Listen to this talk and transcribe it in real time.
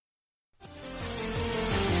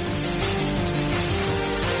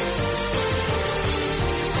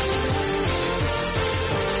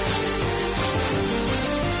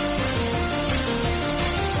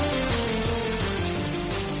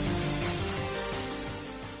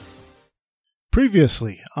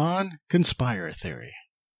Previously on Conspire Theory.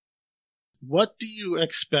 What do you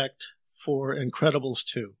expect for Incredibles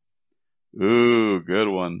 2? Ooh, good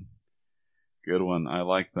one. Good one. I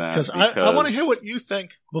like that. Because I want to hear what you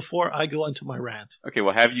think before I go into my rant. Okay,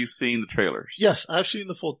 well, have you seen the trailers? Yes, I've seen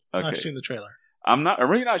the Okay. I've seen the trailer. I'm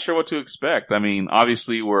really not sure what to expect. I mean,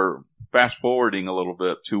 obviously we're fast forwarding a little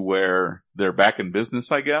bit to where they're back in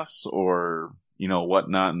business, I guess, or,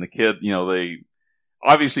 whatnot. And the kid, they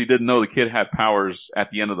obviously didn't know the kid had powers at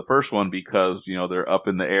the end of the first one because, they're up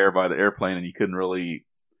in the air by the airplane and you couldn't really,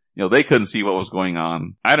 they couldn't see what was going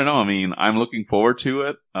on. I don't know. I mean, I'm looking forward to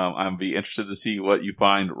it. I'd be interested to see what you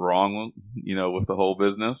find wrong, with the whole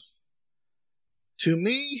business. To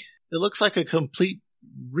me, it looks like a complete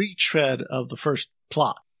retread of the first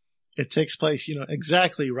plot. It takes place,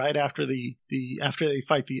 exactly right after after they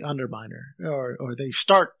fight the Underminer, or they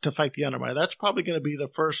start to fight the Underminer. That's probably going to be the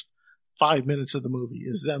first 5 minutes of the movie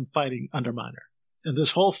is them fighting Underminer. And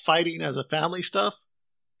this whole fighting as a family stuff,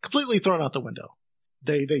 completely thrown out the window.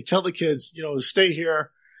 They tell the kids, stay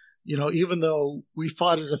here, even though we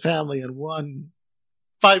fought as a family and won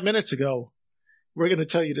 5 minutes ago, we're going to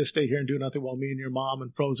tell you to stay here and do nothing while me and your mom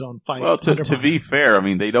and Frozone fight. Well, to be fair, I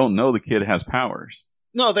mean, they don't know the kid has powers.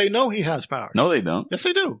 No, they know he has powers. No, they don't. Yes,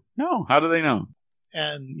 they do. No, how do they know?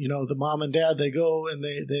 And, the mom and dad, they go and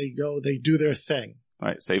they do their thing. All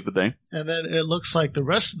right, save the day. And then it looks like the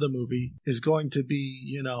rest of the movie is going to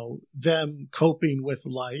be, them coping with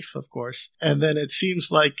life, of course. And then it seems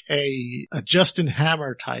like a Justin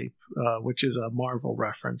Hammer type, which is a Marvel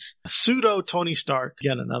reference. Pseudo Tony Stark.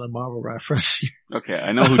 Again, another Marvel reference. Okay,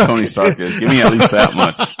 I know who Tony Stark is. Give me at least that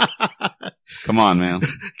much. Come on, man.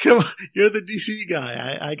 Come on. You're the DC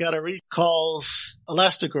guy. I gotta read. Calls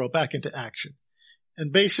Elastigirl back into action.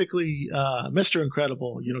 And basically, Mr.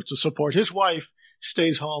 Incredible, to support his wife,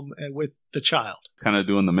 stays home with the child. Kind of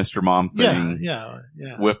doing the Mr. Mom thing. Yeah.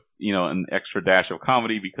 With, an extra dash of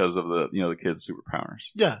comedy because of the, the kid's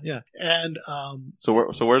superpowers. Yeah. And,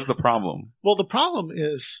 So where's the problem? Well, the problem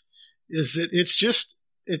is that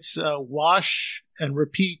it's a wash and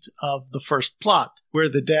repeat of the first plot where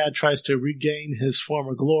the dad tries to regain his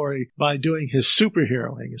former glory by doing his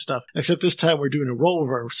superheroing and stuff. Except this time we're doing a role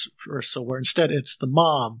reversal where instead it's the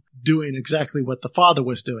mom doing exactly what the father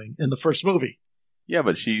was doing in the first movie. Yeah,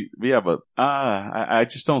 but I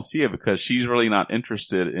just don't see it because she's really not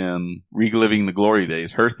interested in reliving the glory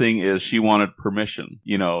days. Her thing is she wanted permission.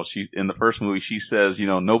 She in the first movie, she says,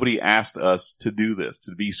 nobody asked us to do this,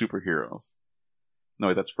 to be superheroes. No,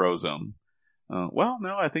 wait, that's Frozone. Well,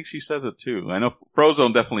 no, I think she says it too. I know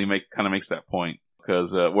Frozone definitely makes that point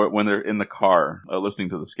because when they're in the car listening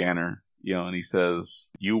to the scanner, and he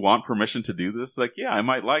says, "You want permission to do this?" Like, yeah, I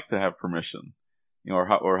might like to have permission. Or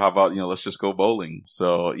how about, let's just go bowling.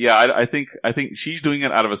 So yeah, I think she's doing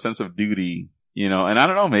it out of a sense of duty, and I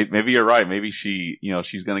don't know, maybe you're right. Maybe she,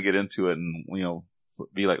 she's going to get into it and,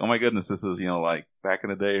 be like, oh my goodness, this is, like back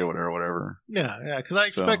in the day or whatever. Yeah. Cause I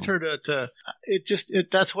expect her to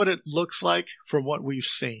that's what it looks like from what we've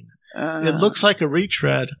seen. It looks like a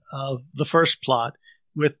retread of the first plot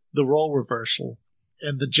with the role reversal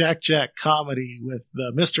and the Jack comedy with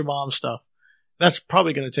the Mr. Mom stuff. That's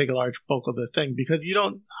probably going to take a large bulk of the thing because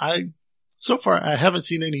so far I haven't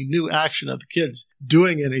seen any new action of the kids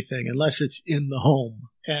doing anything unless it's in the home.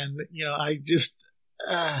 And,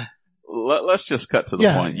 let's just cut to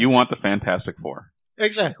the point. You want the Fantastic Four.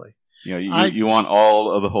 Exactly. You want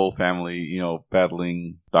all of the whole family,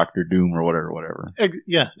 battling Dr. Doom or whatever.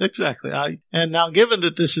 Yeah, exactly. And now given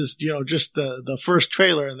that this is, just the first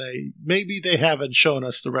trailer and maybe they haven't shown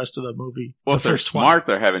us the rest of the movie. Well, if they're smart,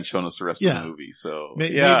 they haven't shown us the rest of the movie. So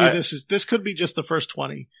maybe this could be just the first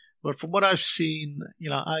 20. But from what I've seen,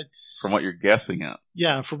 from what you're guessing at.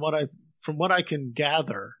 Yeah, from what I can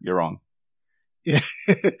gather. You're wrong.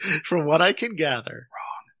 From what I can gather.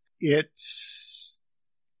 Wrong.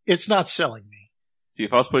 It's not selling me. See,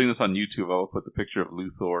 if I was putting this on YouTube, I would put the picture of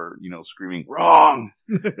Luthor, screaming, wrong!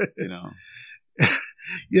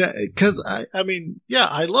 Yeah, because I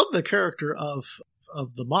love the character of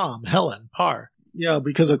the mom, Helen Parr. Yeah,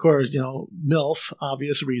 because of course, MILF,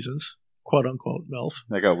 obvious reasons, quote unquote MILF.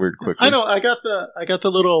 That got weird quickly. I know, I got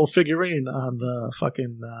the little figurine on the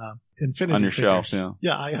fucking, Infinity on your figures. shelf, yeah.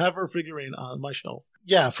 Yeah, I have her figurine on my shelf.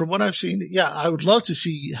 Yeah, from what I've seen, I would love to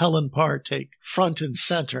see Helen Parr take front and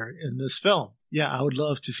center in this film. Yeah, I would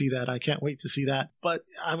love to see that. I can't wait to see that. But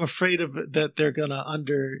I'm afraid that they're going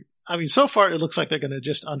to so far it looks like they're going to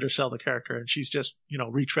just undersell the character and she's just,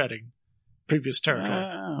 retreading previous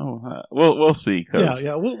territory. We'll see. We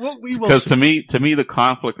will see. Because to me, the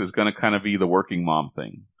conflict is going to kind of be the working mom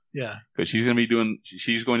thing. Yeah. Because she's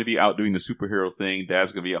going to be out doing the superhero thing.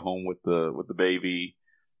 Dad's going to be at home with the baby,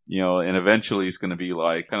 and eventually it's going to be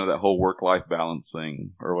like kind of that whole work-life balance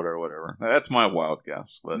thing or whatever. That's my wild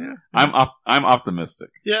guess, but yeah. I'm optimistic.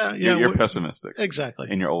 Yeah. You're pessimistic. Exactly.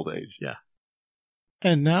 In your old age. Yeah.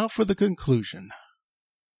 And now for the conclusion.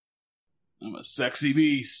 I'm a sexy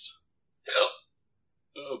beast. Help.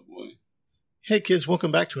 Oh boy. Hey kids,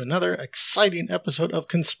 welcome back to another exciting episode of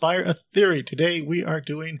Conspire a Theory. Today we are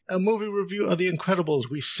doing a movie review of The Incredibles.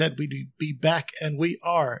 We said we'd be back, and we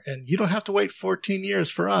are. And you don't have to wait 14 years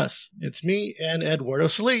for us. It's me and Eduardo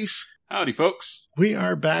Solis. Howdy, folks. We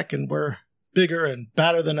are back, and we're bigger and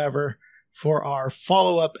badder than ever for our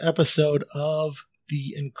follow-up episode of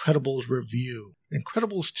The Incredibles review.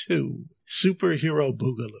 Incredibles 2, Superhero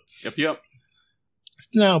Boogaloo. Yep.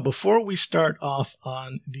 Now, before we start off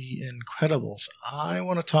on The Incredibles, I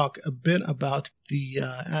want to talk a bit about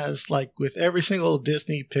as like with every single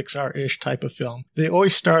Disney Pixar-ish type of film, they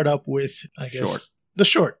always start up with, I guess, the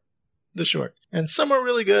short. And some are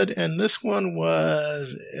really good, and this one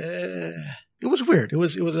was, it was weird. It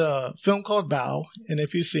was a film called Bao, and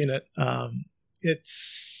if you've seen it,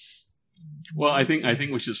 it's... Well, I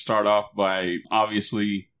think we should start off by,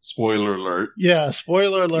 obviously, spoiler alert. Yeah,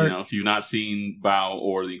 spoiler alert. If you've not seen Bao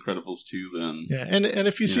or The Incredibles 2, then... Yeah, and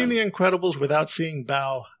if you've seen The Incredibles without seeing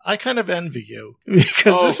Bao, I kind of envy you.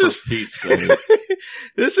 Because Pete's sake.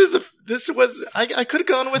 I could have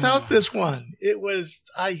gone without this one. It was,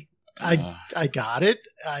 I got it.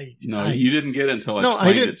 You didn't get it until I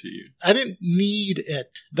explained it to you. I didn't need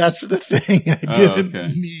it. That's the thing. I didn't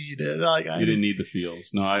need it. You didn't need the feels.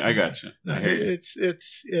 No, I got you.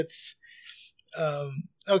 It's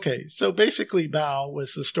okay. So basically, Bao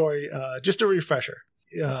was the story. Just a refresher.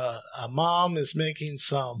 A mom is making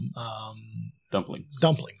some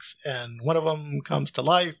dumplings, and one of them comes to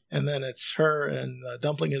life, and then it's her, and the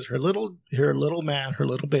dumpling is her little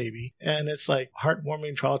baby, and it's like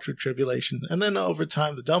heartwarming trial through tribulation. And then over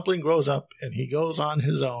time, the dumpling grows up, and he goes on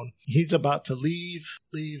his own. He's about to leave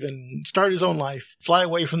and start his own life, fly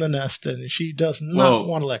away from the nest, and she does not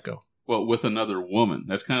want to let go. Well, with another woman.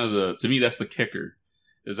 That's kind of to me, that's the kicker,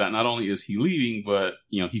 is that not only is he leaving, but,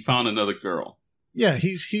 he found another girl. Yeah,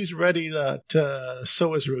 he's ready to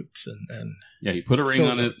sow his roots and he put a ring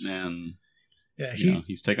on it, and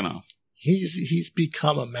he's taken off. He's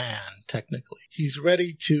become a man, technically. He's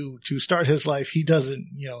ready to start his life. He doesn't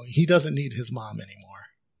need his mom anymore.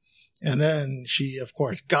 And then she, of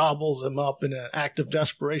course, gobbles him up in an act of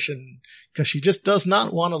desperation because she just does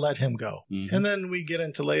not want to let him go. Mm-hmm. And then we get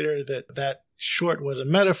into later that short was a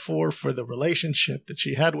metaphor for the relationship that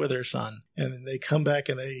she had with her son. And then they come back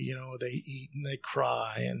and they eat and they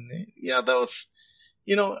cry. And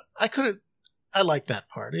I like that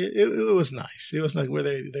part. It was nice. It was like where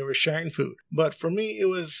they were sharing food. But for me, it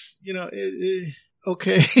was,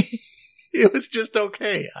 okay. It was just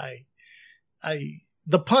okay.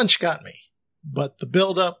 The punch got me, but the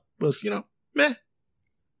build up was, meh.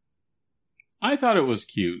 I thought it was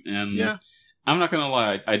cute, and yeah. I'm not going to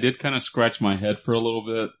lie, I did kind of scratch my head for a little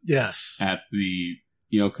bit. Yes. At the,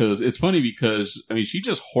 because it's funny because, she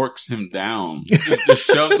just horks him down. Just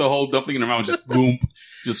shoves the whole dumpling in her mouth, just boom,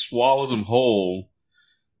 just swallows him whole.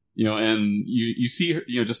 And you see her,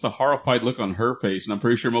 just the horrified look on her face. And I'm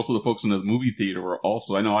pretty sure most of the folks in the movie theater were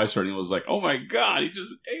also, I know I certainly was like, oh my God, he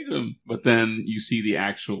just ate him. But then you see the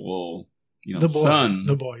actual, the son.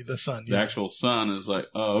 The son. Yeah. The actual son is like,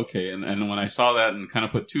 oh, okay. And when I saw that and kind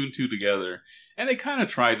of put two and two together, and they kind of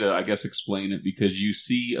tried to, I guess, explain it because you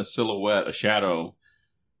see a silhouette, a shadow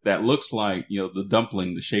that looks like, the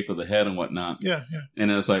dumpling, the shape of the head and whatnot. Yeah.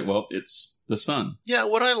 And it's like, well, it's the son. Yeah.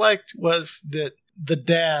 What I liked was that the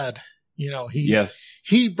dad,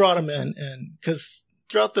 he brought him in, and because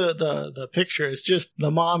throughout the picture, it's just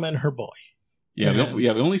the mom and her boy. Yeah, we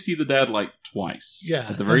only see the dad like twice. Yeah,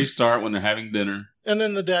 at the very start when they're having dinner, and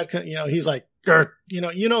then the dad, he's like, Gert,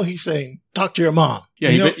 he's saying, talk to your mom.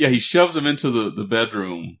 Yeah, he shoves him into the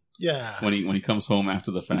bedroom. Yeah, when he comes home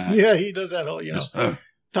after the fact. Yeah, he does that whole,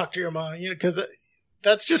 talk to your mom, because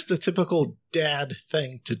that's just a typical dad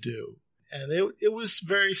thing to do. And it was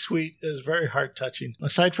very sweet. It was very heart-touching.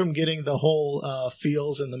 Aside from getting the whole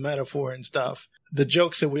feels and the metaphor and stuff, the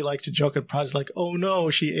jokes that we like to joke at projects like, oh no,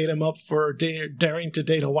 she ate him up for daring to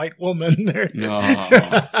date a white woman. No,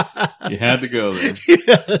 you had to go there.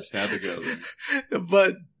 Yes. You had to go there.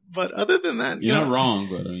 But other than that, you're not wrong.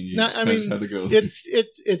 But you had to go there.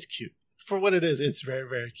 It's cute for what it is. It's very,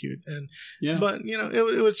 very cute. And but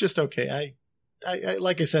it was just okay. I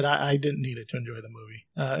like I said, I didn't need it to enjoy the movie.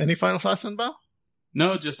 Any final thoughts on Bao?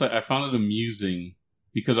 No, just I found it amusing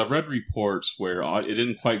because I've read reports where it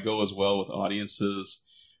didn't quite go as well with audiences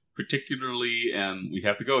particularly, and we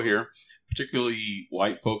have to go here, particularly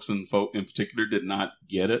white folks in particular did not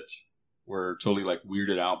get it. Were totally like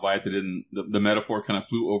weirded out by it. They didn't, the metaphor kind of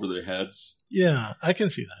flew over their heads. Yeah, I can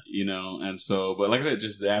see that. You know, and so, but like I said,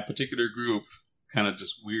 just that particular group kind of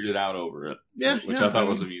just weirded out over it. Yeah, which I thought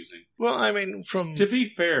was amusing. Well, I mean, to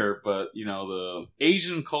be fair, but you know, the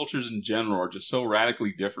Asian cultures in general are just so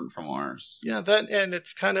radically different from ours. Yeah, that, and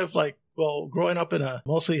it's kind of like, well, growing up in a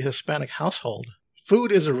mostly Hispanic household,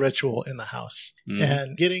 food is a ritual in the house.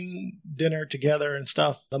 And getting dinner together and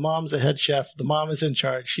stuff, the mom's a head chef, the mom is in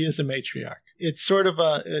charge, she is the matriarch. It's sort of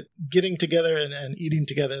getting together and eating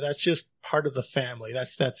together. That's just part of the family.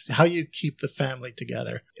 That's how you keep the family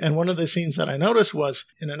together. And one of the scenes that I noticed was,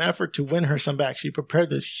 in an effort to win her son back, she prepared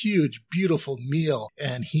this huge, beautiful meal,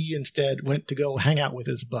 and he instead went to go hang out with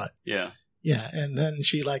his butt. Yeah. Yeah, and then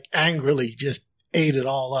she like angrily just ate it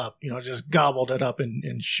all up, you know, just gobbled it up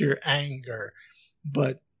in sheer anger.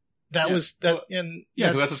 But that was that, and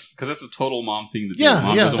because that's a total mom thing to do. Yeah,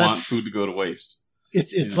 Mom yeah, doesn't want food to go to waste.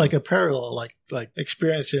 It's like a parallel, like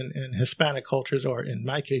experience in Hispanic cultures, or in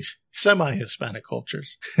my case, semi-Hispanic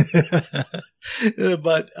cultures.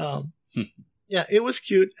 But yeah, it was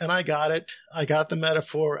cute, and I got it. I got the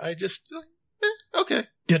metaphor. I just okay,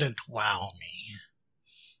 didn't wow me.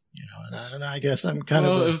 You know, and I guess I'm kind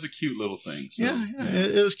of. It was a cute little thing. So, yeah.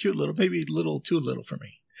 It was cute little, maybe a little too little for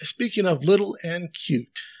me. Speaking of little and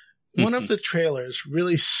cute, one of the trailers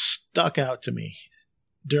really stuck out to me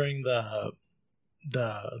during the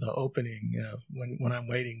opening when I'm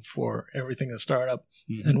waiting for everything to start up.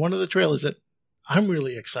 And one of the trailers that I'm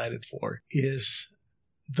really excited for is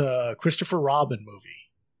the Christopher Robin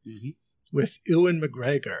movie with Ewan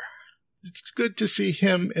McGregor. It's good to see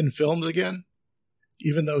him in films again,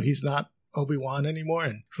 even though he's not Obi-Wan anymore,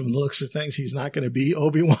 and from the looks of things, he's not going to be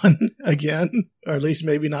Obi-Wan again, or at least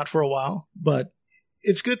maybe not for a while. But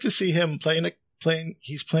it's good to see him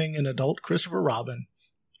he's playing an adult Christopher Robin,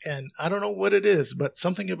 and I don't know what it is, but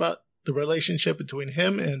something about the relationship between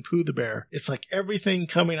him and Pooh the bear, it's like everything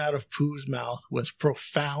coming out of Pooh's mouth was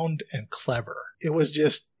profound and clever. It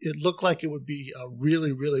looked like it would be a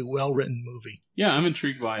really, really well-written movie. Yeah, I'm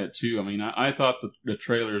intrigued by it too. I mean, I thought the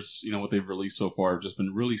trailers, you know, what they've released so far have just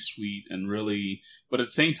been really sweet and really, but at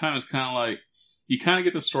the same time, it's kind of like, you kind of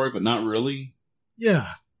get the story, but not really.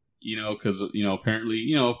 Yeah. You know, because, you know, apparently,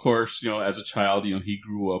 you know, of course, you know, as a child, you know, he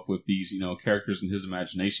grew up with these, you know, characters in his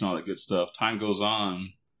imagination, all that good stuff. Time goes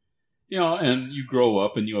on. You know, and you grow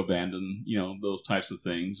up and you abandon, you know, those types of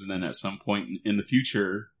things. And then at some point in the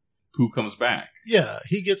future, Pooh comes back. Yeah,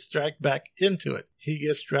 he gets dragged back into it. He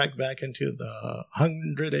gets dragged back into the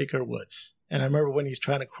 100-acre woods. And I remember when he's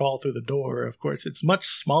trying to crawl through the door, of course, it's much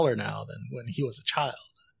smaller now than when he was a child.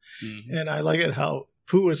 And I like it how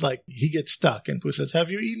Pooh is like, he gets stuck. And Pooh says,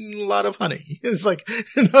 have you eaten a lot of honey? It's like,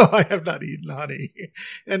 no, I have not eaten honey.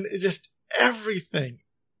 And it just everything.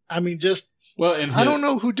 I mean, just, well, and I don't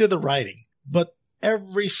know who did the writing, but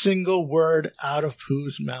every single word out of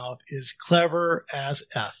Pooh's mouth is clever as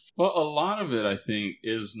F. Well, a lot of it, I think,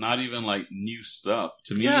 is not even like new stuff.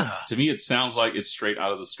 To me, it sounds like it's straight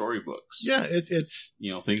out of the storybooks. Yeah, it's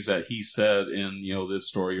you know, things that he said in, you know, this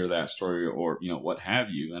story or that story or, you know, what have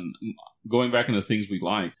you. And going back into things we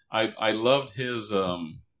like, I loved his,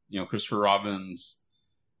 you know, Christopher Robin's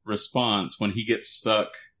response when he gets stuck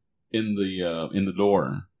in the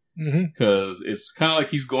door. Because it's kind of like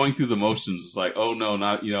he's going through the motions. It's like, oh no,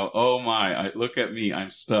 not, you know, oh my, look at me,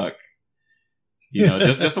 I'm stuck. You know,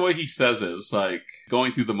 just the way he says it, it's like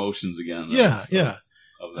going through the motions again. Of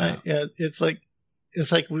that. It's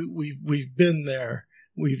like we've been there,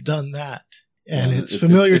 we've done that, and it's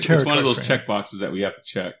familiar territory. It's one of those check boxes that we have to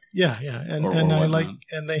check. Yeah, and I like,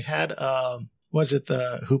 and they had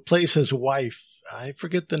who plays his wife? I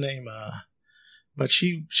forget the name. But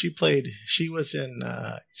she played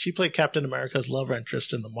Captain America's love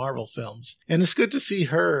interest in the Marvel films. And it's good to see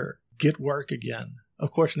her get work again.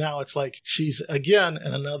 Of course, now it's like she's again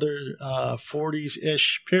in another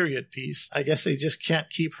 40s-ish period piece. I guess they just can't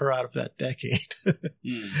keep her out of that decade.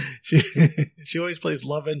 She always plays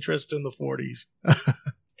love interest in the 40s.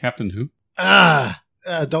 Captain who?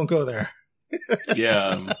 Don't go there.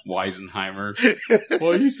 Yeah, Weisenheimer.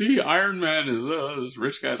 Well, you see, Iron Man is this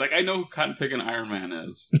rich guy. It's like, I know who cotton picking Iron Man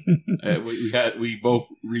is. We both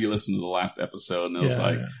re-listened to the last episode, and it was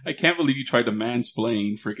I can't believe you tried to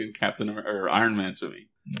mansplain freaking Iron Man to me.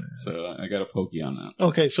 So I got a pokey on that.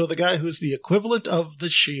 Okay, so the guy who's the equivalent of the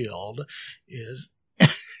Shield is.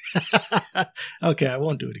 Okay, I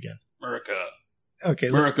won't do it again. America. Okay,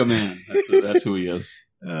 America Man. That's who he is.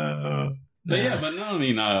 But no, I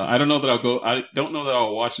mean, I don't know that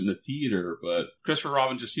I'll watch it in the theater, but Christopher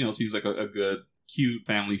Robin just, you know, seems like a good, cute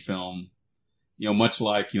family film, much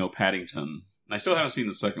like, Paddington. And I still haven't seen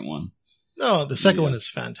the second one. No, the second one is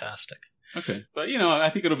fantastic. Okay. But, I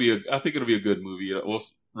think it'll be a good movie. It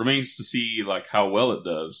remains to see, like, how well it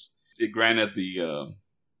does. Granted, the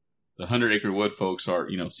 100 Acre Wood folks are,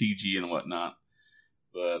 CG and whatnot.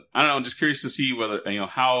 But I don't know. I'm just curious to see whether,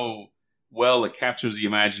 how well it captures the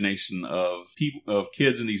imagination of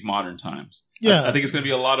kids in these modern times. Yeah. I think it's going to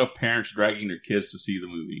be a lot of parents dragging their kids to see the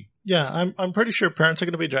movie. Yeah, I'm pretty sure parents are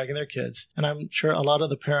going to be dragging their kids. And I'm sure a lot of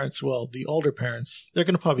the parents, well, the older parents, they're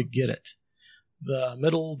going to probably get it. The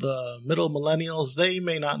middle millennials, they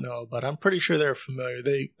may not know, but I'm pretty sure they're familiar.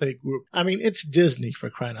 They grew up. I mean, it's Disney, for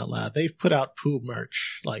crying out loud. They've put out Pooh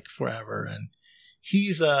merch like forever, and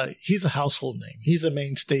he's a household name. He's a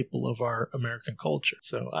main staple of our American culture.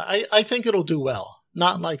 So I think it'll do well.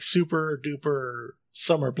 Not like super duper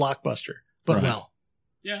summer blockbuster, but Right. well.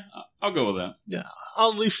 Yeah, I'll go with that. Yeah,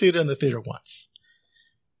 I'll at least see it in the theater once.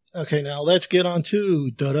 Okay, now let's get on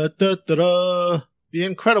to The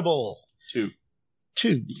Incredible. 2.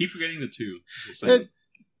 2. You keep forgetting the 2. Just saying.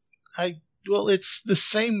 Well, it's the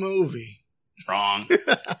same movie. Wrong.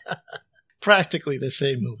 Practically the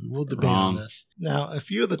same movie. We'll debate on Wrong. this. Now, a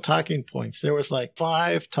few of the talking points, there was like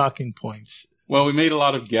 5 talking points. Well, we made a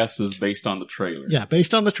lot of guesses based on the trailer. Yeah,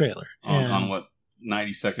 based on the trailer. On what,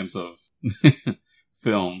 90 seconds of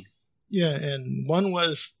film. Yeah, and one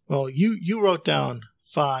was, well, you wrote down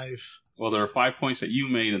 5. Well, there are 5 points that you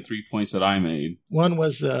made and 3 points that I made. One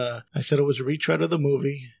was, I said it was a retread of the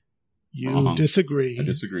movie. You Uh-huh. disagree. I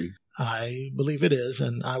disagree. I believe it is,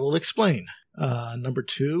 and I will explain. Number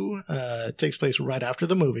 2, it takes place right after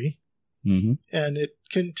the movie, Mm-hmm. and it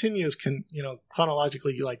continues,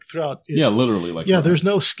 chronologically, like throughout. Yeah, literally. Like that. There's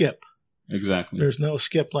no skip. Exactly. There's no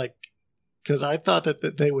skip, like, because I thought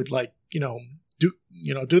that they would, like, do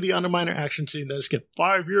the Underminer action scene, then skip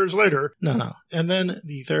 5 years later. No. And then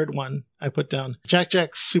the third one I put down,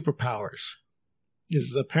 Jack's superpowers.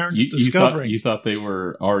 Is the parents discovering. You thought they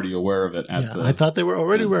were already aware of it I thought they were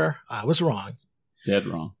already aware. I was wrong. Dead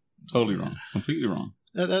wrong. Totally wrong. Completely wrong.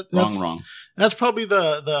 That's Wrong. That's probably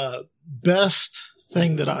the best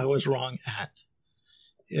thing that I was wrong at.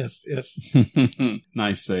 If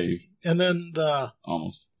Nice save. And then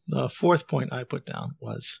Almost. the fourth point I put down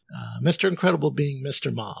was Mr. Incredible being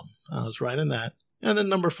Mr. Mom. I was right in that. And then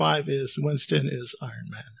number 5 is Winston is Iron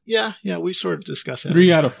Man. Yeah, we sort of discussed it.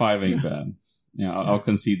 3 out of 5 ain't Yeah. bad. Yeah, I'll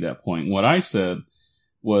concede that point. What I said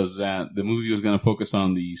was that the movie was going to focus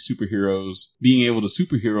on the superheroes being able to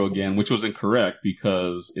superhero again, which was incorrect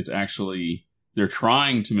because it's actually, they're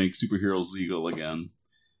trying to make superheroes legal again,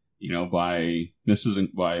 by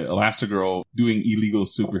Elastigirl doing illegal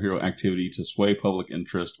superhero activity to sway public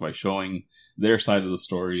interest by showing their side of the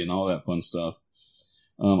story and all that fun stuff.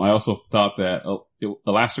 I also thought that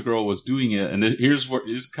Elastigirl was doing it, and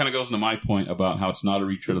this kind of goes into my point about how it's not a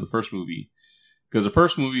retread of the first movie. Because the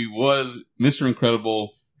first movie was Mr.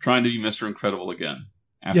 Incredible trying to be Mr. Incredible again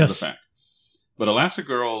after the fact. But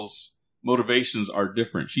Elastigirl's motivations are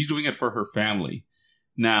different. She's doing it for her family.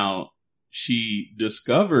 Now, she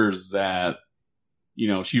discovers that,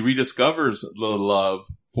 she rediscovers the love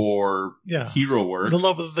for hero work. The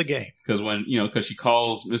love of the game. Because she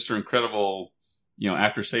calls Mr. Incredible,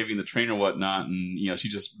 after saving the train or whatnot, and, she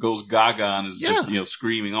just goes gaga and is just,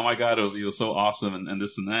 screaming, oh my God, it was so awesome and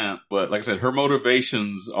this and that. But like I said, her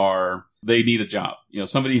motivations are, they need a job.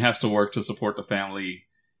 Somebody has to work to support the family,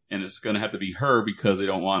 and it's going to have to be her because they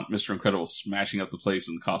don't want Mr. Incredible smashing up the place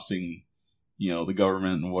and costing, the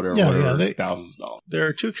government and whatever thousands of dollars. There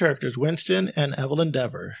are 2 characters, Winston and Evelyn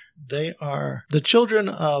Dever. They are the children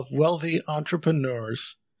of wealthy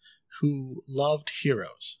entrepreneurs who loved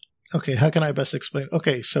heroes. Okay, how can I best explain?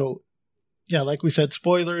 Okay, so, like we said,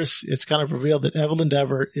 spoilers, it's kind of revealed that Evelyn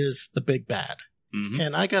Dever is the big bad. Mm-hmm.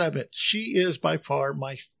 And I gotta admit, she is by far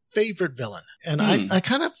my favorite villain. And I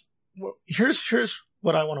kind of, here's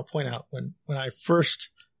what I want to point out. When I first,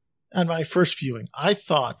 on my first viewing, I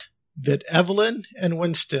thought that Evelyn and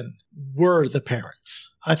Winston were the parents.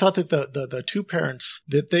 I thought that the 2 parents,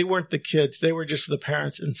 that they weren't the kids, they were just the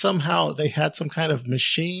parents, and somehow they had some kind of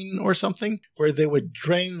machine or something where they would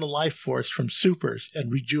drain the life force from supers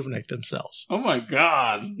and rejuvenate themselves. Oh my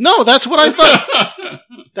God. No, that's what I thought.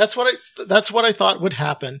 That's what I thought would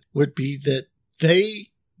happen, would be that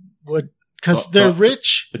they would, because they're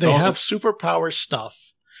rich, they have superpower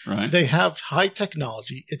stuff, right? They have high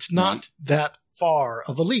technology. It's not that far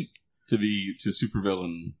of a leap. To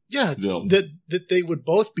supervillain. Yeah, villain. that they would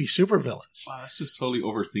both be supervillains. Wow, that's just totally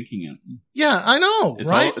overthinking it. Yeah, I know,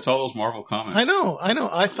 right? It's all those Marvel comics. I know.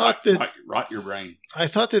 I thought that rot your brain. I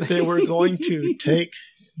thought that they were going to take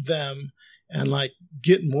them and like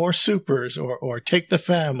get more supers or take the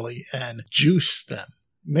family and juice them.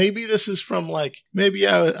 Maybe this is from like, maybe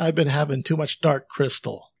I've been having too much Dark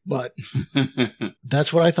Crystal, but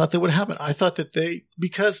that's what I thought that would happen. I thought that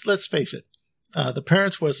because let's face it, the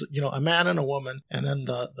parents was, a man and a woman, and then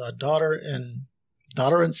the daughter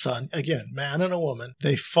and son, again, man and a woman,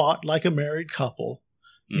 they fought like a married couple,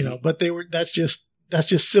 but that's just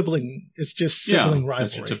sibling, it's just sibling rivalry.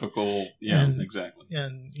 That's your typical, exactly.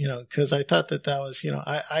 And, cause I thought that was,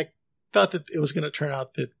 I thought that it was going to turn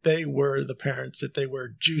out that they were the parents, that they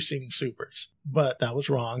were juicing supers, but that was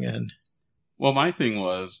wrong. And well, my thing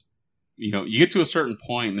was, you get to a certain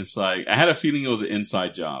point and it's like, I had a feeling it was an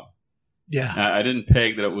inside job. Yeah. I didn't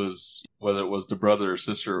peg that it was, whether it was the brother or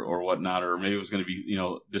sister or whatnot, or maybe it was going to be,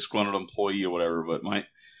 disgruntled employee or whatever. But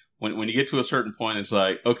when you get to a certain point, it's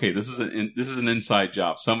like, okay, this is an inside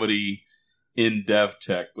job. Somebody in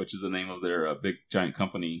DevTech, which is the name of their big giant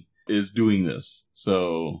company, is doing this.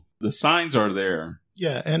 So the signs are there.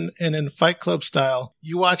 Yeah, and in Fight Club style,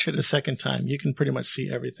 you watch it a second time, you can pretty much see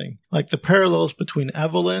everything. Like the parallels between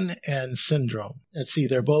Evelyn and Syndrome. Let's see,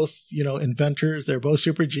 they're both, inventors. They're both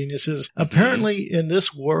super geniuses. Mm-hmm. Apparently, in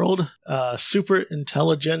this world, super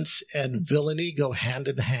intelligence and villainy go hand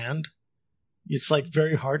in hand. It's like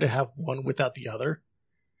very hard to have one without the other.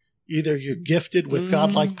 Either you're gifted with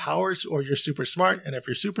godlike powers or you're super smart. And if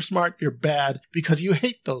you're super smart, you're bad because you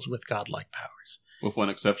hate those with godlike powers. With one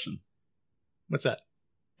exception. What's that?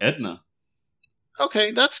 Edna.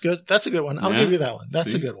 Okay, that's good. That's a good one. I'll give you that one.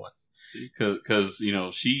 That's a good one. Because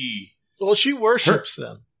she... Well, she worships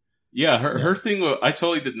them. Yeah, her thing, I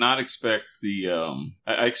totally did not expect I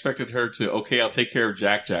expected her to, okay, I'll take care of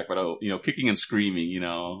Jack, but, kicking and screaming,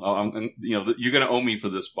 I'm you're going to owe me for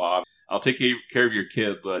this, Bob. I'll take care of your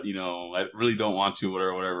kid, but, I really don't want to,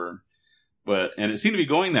 whatever. But, and it seemed to be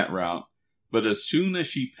going that route. But as soon as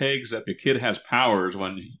she pegs that the kid has powers,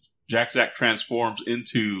 when Jack transforms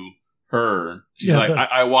into her, she's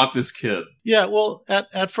I want this kid. Yeah, well,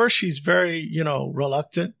 at first she's very,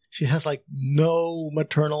 reluctant. She has like no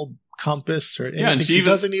maternal compass or anything. And she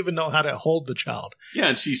doesn't even know how to hold the child. Yeah,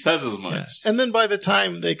 and she says as much. Yeah. And then by the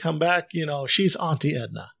time they come back, she's Auntie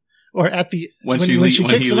Edna. Or at the when she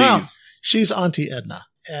kicks him out, she's Auntie Edna.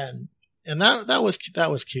 And that was cute. That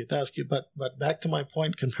was cute. But back to my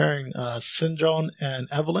point, comparing Syndrome and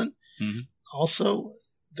Evelyn. Mm-hmm. Also,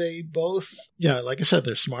 they both, like I said,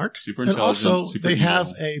 they're smart. Super intelligent. And also, they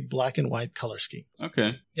have a black and white color scheme.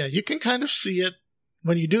 Okay. Yeah, you can kind of see it.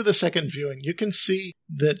 When you do the second viewing, you can see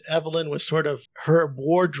that Evelyn was sort of, her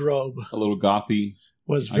wardrobe, a little gothy,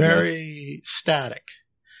 was very static.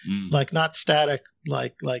 Like not static,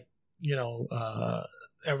 like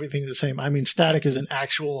everything's the same. I mean, static is an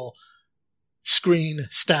actual screen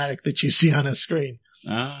static that you see on a screen.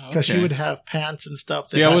 Because she would have pants and stuff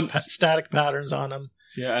that had static patterns on them.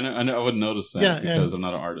 Yeah, I know. I wouldn't notice that because I'm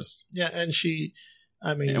not an artist. Yeah, and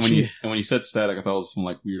when you said static, I thought it was some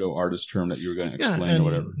like weirdo artist term that you were going to explain or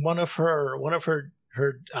whatever. One of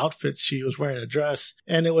her outfits, she was wearing a dress,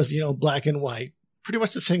 and it was black and white, pretty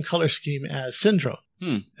much the same color scheme as Syndrome.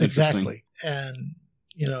 Exactly, and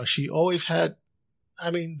she always had. I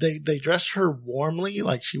mean, they dressed her warmly,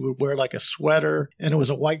 like she would wear like a sweater, and it was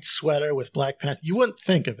a white sweater with black pants. You wouldn't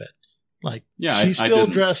think of it, like she's still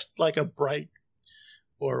dressed like a bright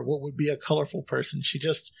or what would be a colorful person.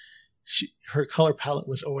 Her color palette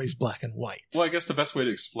was always black and white. Well, I guess the best way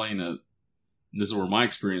to explain it, and this is where my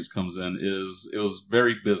experience comes in, is it was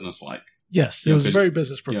very businesslike. Yes, it was very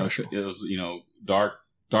business professional. It was,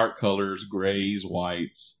 dark colors, grays,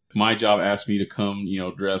 whites. My job asked me to come,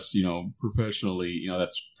 dress, professionally.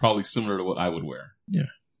 That's probably similar to what I would wear. Yeah.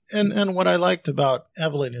 And what I liked about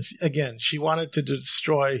Evelyn is, again, she wanted to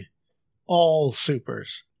destroy all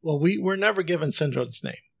supers. Well, we're never given Syndrome's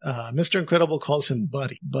name. Mr. Incredible calls him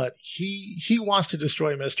Buddy, but he wants to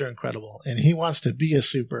destroy Mr. Incredible, and he wants to be a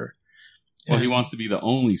super. Well, he wants to be the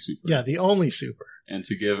only super. Yeah, the only super. And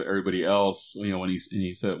to give everybody else, when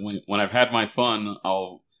he said, when I've had my fun,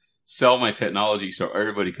 I'll sell my technology so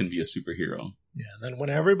everybody can be a superhero. Yeah, and then when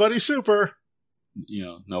everybody's super,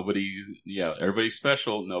 everybody's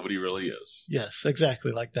special. Nobody really is. Yes,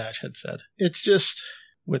 exactly like Dash had said. It's just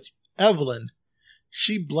with Evelyn,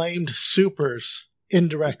 she blamed supers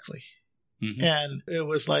indirectly. Mm-hmm. And it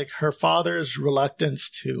was like her father's reluctance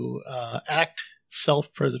to act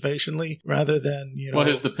self-preservationally rather than,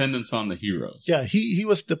 his dependence on the heroes. Yeah, he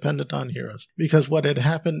was dependent on heroes because what had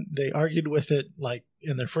happened, they argued with it like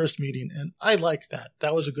in their first meeting, and I liked that.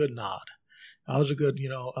 That was a good nod. That was a good,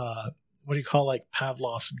 what do you call like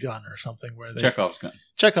Pavlov's gun or something where they...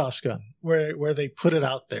 Chekhov's gun, where they put it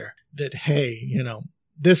out there that, hey,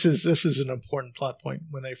 this is an important plot point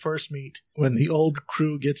when they first meet, when the old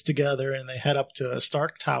crew gets together and they head up to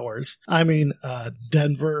Stark Towers.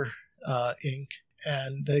 Denver, Inc.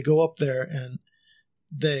 And they go up there and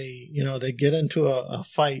they get into a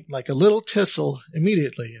fight, like a little tussle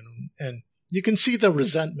immediately. And you can see the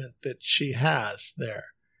resentment that she has there,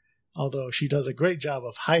 although she does a great job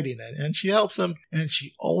of hiding it. And she helps them, and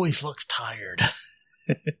she always looks tired.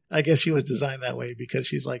 I guess she was designed that way because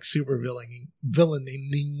she's like super villaining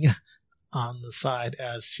on the side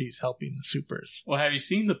as she's helping the supers. Well, have you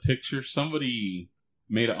seen the picture? Somebody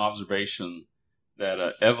made an observation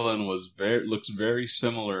that Evelyn looks very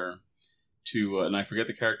similar to, and I forget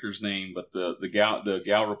the character's name, but the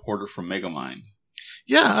gal reporter from Megamind.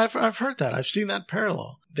 Yeah, I've heard that. I've seen that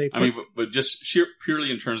parallel. But just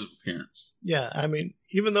purely in terms of appearance. Yeah, I mean,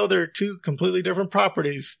 even though they're two completely different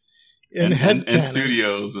properties in and headcanon,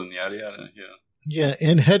 studios and yada yada. Yeah,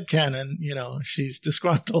 in headcanon, she's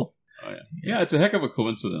disgruntled. Oh yeah, yeah. It's a heck of a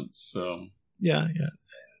coincidence. So yeah.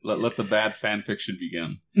 Let the bad fan fiction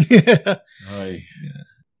begin. Yeah. Aye. Yeah.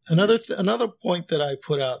 Another point that I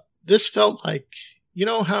put out. This felt like,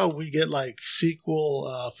 how we get like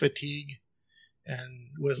sequel fatigue, and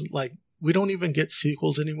with like we don't even get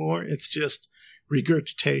sequels anymore. It's just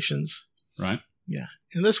regurgitations. Right. Yeah.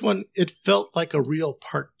 In this one, it felt like a real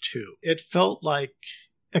part 2. It felt like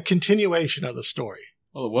a continuation of the story.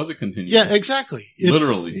 Well, it was a continuation. Yeah, exactly.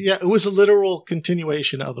 Literally. Yeah, it was a literal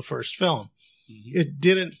continuation of the first film. Mm-hmm. It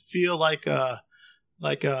didn't feel like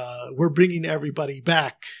we're bringing everybody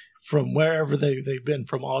back from wherever they've been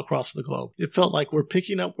from all across the globe. It felt like we're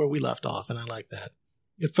picking up where we left off, and I like that.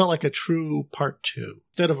 It felt like a true part 2.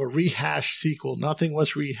 Instead of a rehash sequel, nothing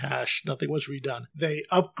was rehashed, nothing was redone. They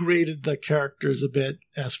upgraded the characters a bit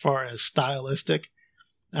as far as stylistic.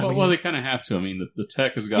 Well, they kind of have to. I mean, the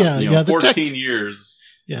tech has got 14 years.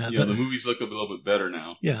 Yeah, the movies look a little bit better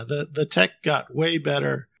now. Yeah, the tech got way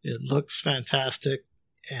better. It looks fantastic,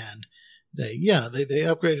 and they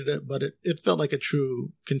upgraded it, but it felt like a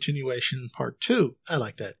true continuation part 2. I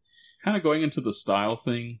like that. Kind of going into the style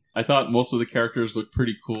thing, I thought most of the characters looked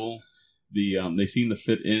pretty cool. They seemed to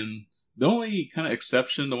fit in. The only kind of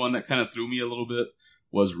exception, the one that kind of threw me a little bit,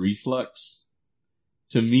 was Reflux.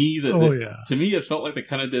 To me, to me, it felt like they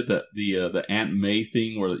kind of did the Aunt May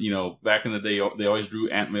thing, where back in the day they always drew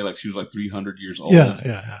Aunt May like she was like 300 years old.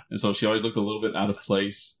 Yeah. And so she always looked a little bit out of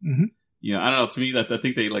place. Mm-hmm. I don't know. To me, I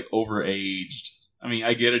think they like overaged. I mean,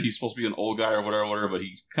 I get it. He's supposed to be an old guy or whatever, but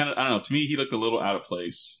he kind of, I don't know. To me, he looked a little out of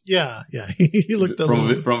place. Yeah. He looked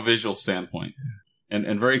from a visual standpoint,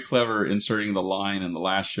 and very clever inserting the line in the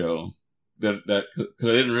last show that because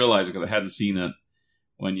I didn't realize it because I hadn't seen it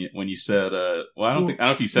when you said, I don't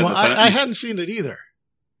know if you said this. I hadn't seen it either.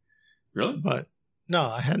 Really? But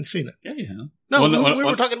no, I hadn't seen it. Yeah, you have. No, we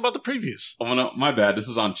were talking about the previews. Oh no, my bad. This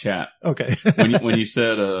is on chat. Okay. when you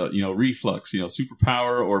said, reflux,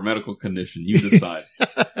 superpower or medical condition, you decide.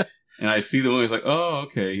 And I see the movie. It's like, oh,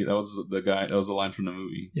 okay, that was the guy. That was the line from the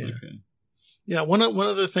movie. Yeah. Okay. Yeah. One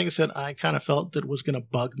of the things that I kind of felt that was going to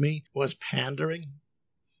bug me was pandering.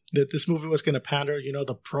 That this movie was going to pander,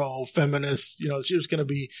 the pro-feminist, she was going to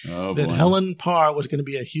be, Helen Parr was going to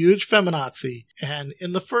be a huge feminazi. And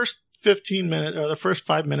in the first 15 minutes or the first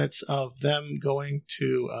 5 minutes of them going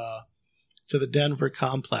to the Denver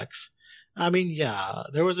complex, I mean, yeah,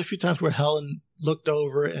 there was a few times where Helen looked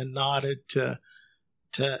over and nodded to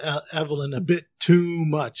Evelyn a bit too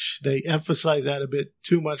much. They emphasized that a bit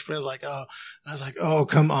too much. I was like, oh,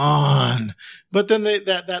 come on. But then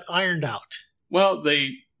that ironed out. Well,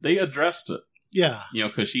 they addressed it. Yeah.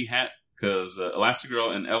 Because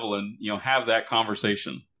Elastigirl and Evelyn, have that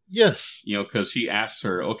conversation. Yes. Because she asks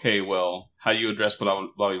her, okay, well, how do you address blah, blah,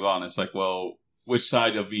 blah, blah? And it's like, well, which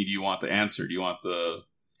side of me do you want the answer? Do you want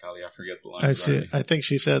golly, I forget the line. I think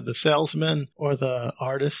she said the salesman or the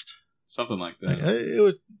artist. Something like that. It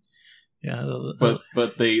was, yeah.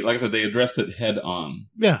 But they, like I said, they addressed it head on.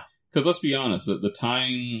 Yeah. Because let's be honest, the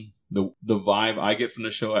time... The vibe I get from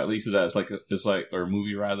the show, at least, is that or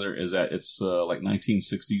movie rather, is that it's like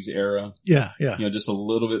 1960s era. Yeah. Just a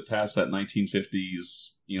little bit past that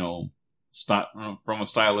 1950s, from a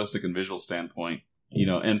stylistic and visual standpoint,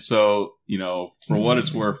 and so, for what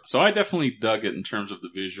it's worth. So I definitely dug it in terms of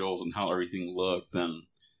the visuals and how everything looked. And,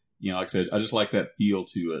 like I said, I just like that feel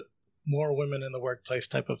to it. More women in the workplace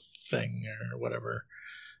type of thing or whatever.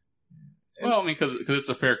 Well, I mean, because it's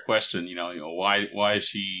a fair question,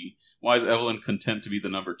 why is Evelyn content to be the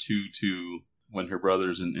number 2 when her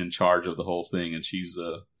brother's in charge of the whole thing and she's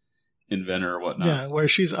the inventor or whatnot? Yeah, where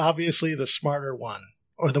she's obviously the smarter one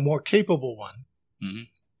or the more capable one. Mm-hmm.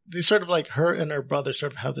 They sort of like her and her brother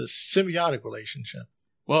sort of have this symbiotic relationship.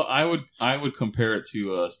 Well, I would compare it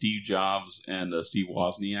to Steve Jobs and Steve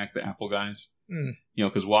Wozniak, the Apple guys. Mm. You know,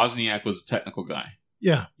 because Wozniak was a technical guy.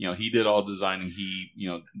 Yeah. You know, he did all the designing. He, you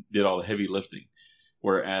know, did all the heavy lifting.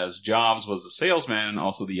 Whereas Jobs was the salesman and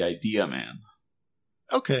also the idea man.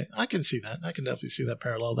 Okay, I can see that. I can definitely see that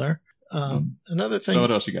parallel there. Another thing. So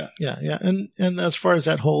what else you got? Yeah. And as far as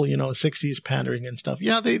that whole, 60s pandering and stuff,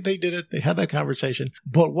 yeah, they did it. They had that conversation.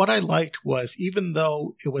 But what I liked was, even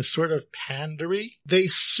though it was sort of pandery, they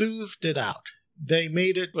soothed it out. They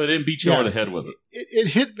made it. But it didn't beat you over the head with it. It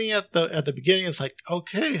hit me at the beginning. It's like,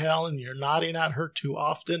 okay, Helen, you're nodding at her too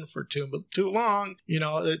often for too long.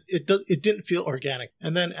 It didn't feel organic.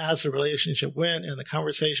 And then as the relationship went and the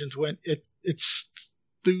conversations went, it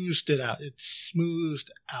soothed it out. It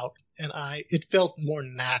smoothed out, and it felt more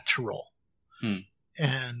natural.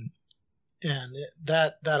 And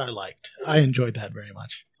that I liked. I enjoyed that very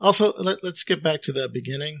much. Also, let's get back to the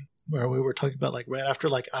beginning, where we were talking about, like, right after,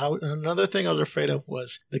 like, another thing I was afraid of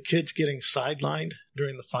was the kids getting sidelined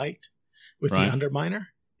during the fight with the Underminer.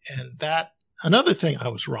 And another thing I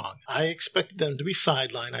was wrong. I expected them to be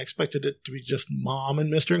sidelined. I expected it to be just Mom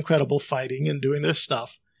and Mr. Incredible fighting and doing their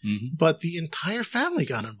stuff. Mm-hmm. But the entire family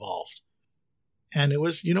got involved. And it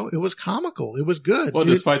was comical. It was good. Well,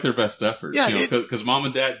 despite their best efforts. Yeah. Because Mom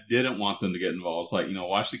and Dad didn't want them to get involved. It's like,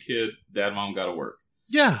 watch the kid. Dad and Mom got to work.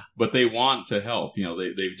 Yeah. But they want to help.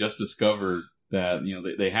 They've just discovered that,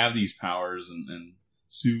 they have these powers and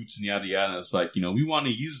suits and yada yada. It's like, we want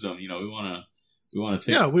to use them. We want to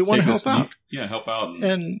take. Yeah, we want to help out. Help out.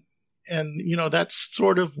 And that's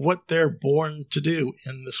sort of what they're born to do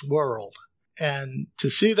in this world. And to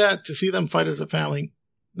see them fight as a family,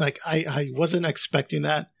 like, I wasn't expecting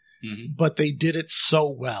that, but they did it so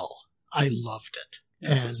well. I loved it.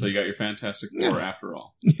 Yeah, so you got your Fantastic Four after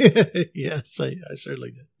all. Yes, I certainly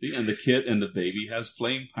did. See, and the kid and the baby has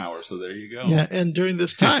flame power, so there you go. Yeah, and during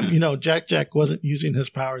this time, Jack wasn't using his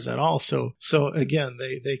powers at all. So again,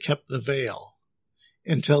 they kept the veil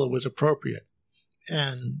until it was appropriate.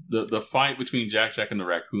 And the fight between Jack and the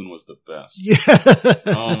raccoon was the best. Yeah.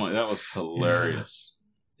 Oh my, that was hilarious.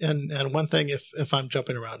 Yeah. And one thing, if I'm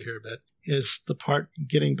jumping around here a bit, is the part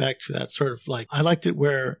getting back to that sort of, like, I liked it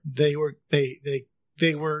where they were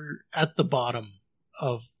at the bottom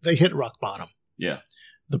they hit rock bottom. Yeah.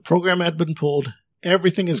 The program had been pulled.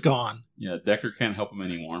 Everything is gone. Yeah, Decker can't help him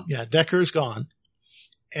anymore. Yeah, Decker's gone.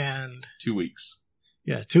 And 2 weeks.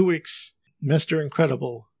 Yeah, 2 weeks. Mr.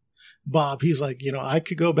 Incredible, Bob, he's like, I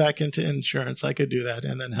could go back into insurance. I could do that.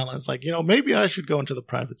 And then Helen's like, maybe I should go into the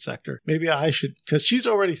private sector. Maybe I should, because she's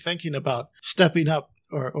already thinking about stepping up,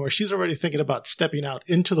 or she's already thinking about stepping out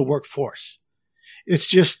into the workforce.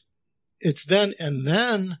 It's then, and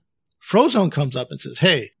then Frozone comes up and says,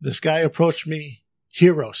 hey, this guy approached me,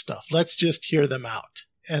 hero stuff. Let's just hear them out.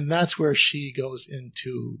 And that's where she goes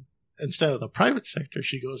into, instead of the private sector,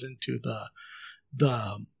 she goes into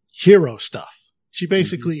the hero stuff. She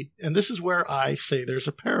basically, and this is where I say there's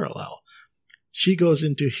a parallel. She goes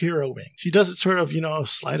into heroing. She does it sort of,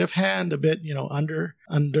 sleight of hand a bit, under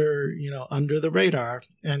the radar.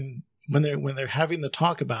 And when they're having the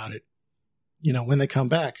talk about it, when they come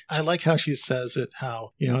back, I like how she says it,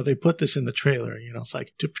 how, they put this in the trailer, it's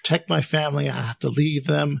like, to protect my family, I have to leave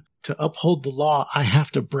them. To uphold the law, I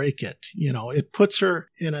have to break it. It puts her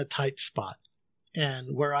in a tight spot. And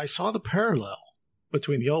where I saw the parallel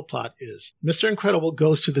between the old plot is Mr. Incredible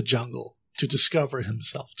goes to the jungle to discover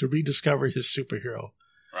himself, to rediscover his superhero,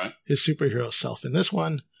 his superhero self. In this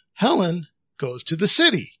one, Helen goes to the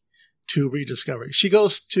city to rediscover. She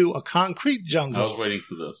goes to a concrete jungle. I was waiting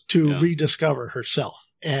for this. To rediscover herself.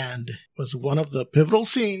 And was one of the pivotal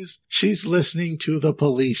scenes. She's listening to the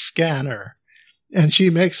police scanner. And she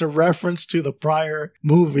makes a reference to the prior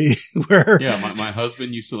movie where... Yeah, my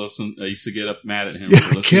husband used to listen. I used to get up mad at him. Yeah,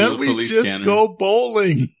 for listening can't to the we police just scanner. go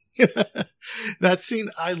bowling? That scene,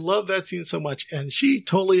 I love that scene so much. And she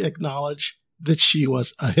totally acknowledged that she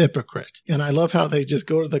was a hypocrite. And I love how they just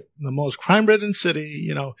go to the most crime-ridden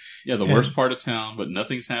city, Yeah, the worst part of town, but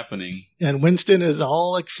nothing's happening. And Winston is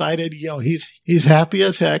all excited. He's happy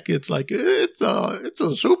as heck. It's like, it's a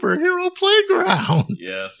superhero playground.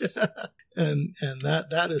 Yes. And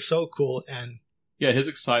that is so cool. And yeah, his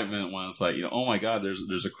excitement was like, oh my God,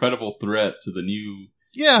 there's a credible threat to the new,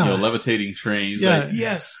 levitating train. He's like,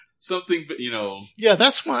 yes, something, but Yeah,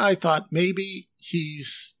 that's why I thought maybe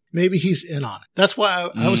he's in on it. That's why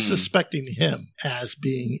I was suspecting him as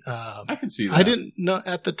being, I can see that. I didn't know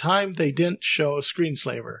at the time they didn't show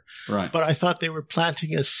Screenslaver. Right. But I thought they were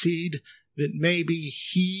planting a seed that maybe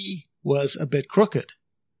he was a bit crooked.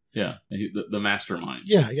 Yeah, the mastermind.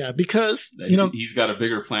 Yeah, because, he's got a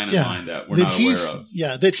bigger plan in mind that we're not aware of.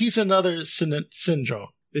 Yeah, that he's another syndrome.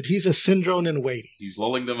 That he's a syndrome in waiting. He's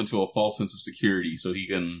lulling them into a false sense of security so he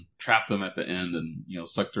can trap them at the end and,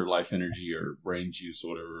 suck their life energy or brain juice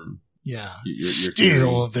or whatever. Yeah.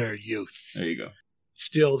 Steal their youth. There you go.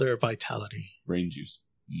 Steal their vitality. Brain juice.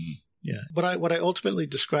 Mm. Yeah. But what I ultimately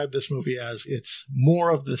describe this movie as, it's more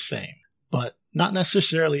of the same, but not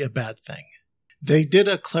necessarily a bad thing. They did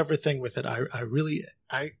a clever thing with it.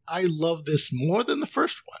 I love this more than the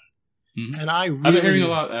first one. Mm-hmm. And I've been hearing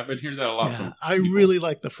that a lot. Yeah, I really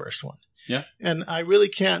like the first one. Yeah. And I really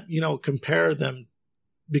can't, compare them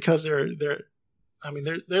because they're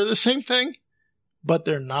the same thing, but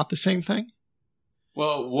they're not the same thing.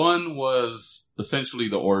 Well, one was essentially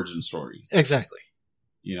the origin story. Exactly.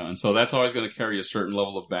 And so that's always going to carry a certain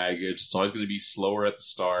level of baggage. It's always going to be slower at the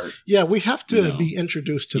start. Yeah, we have to be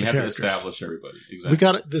introduced to the characters. You have to establish everybody.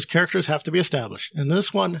 Exactly. These characters have to be established. And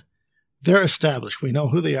this one, they're established. We know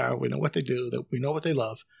who they are. We know what they do. We know what they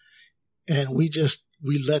love. And we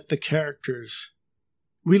let the characters,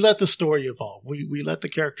 we let the story evolve. We let the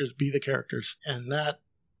characters be the characters. And that,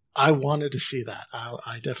 I wanted to see that.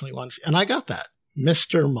 I definitely wanted to see. And I got that.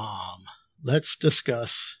 Mr. Mom. Let's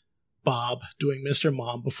discuss Bob doing Mr.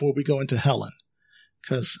 Mom before we go into Helen.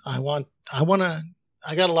 Because I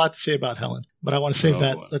got a lot to say about Helen, but I want to save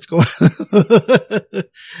that. Let's go.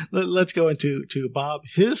 Let's go into Bob.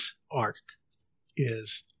 His arc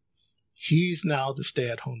is he's now the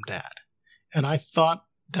stay-at-home dad, and I thought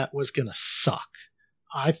that was going to suck.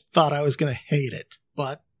 I thought I was going to hate it,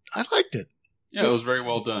 but I liked it. Yeah, it was very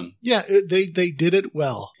well done. Yeah, they did it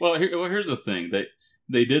well. Well, here's the thing: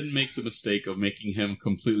 they didn't make the mistake of making him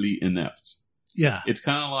completely inept. Yeah, it's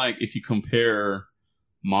kind of like if you compare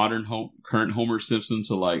current Homer Simpson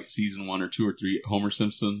to like season 1 or 2 or 3 Homer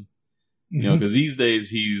Simpson, because these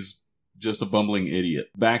days he's just a bumbling idiot.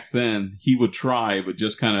 Back then he would try, but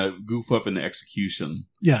just kind of goof up in the execution.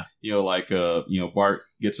 Yeah. Bart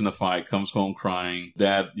gets in a fight, comes home crying.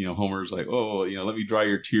 Dad, Homer's like, oh, let me dry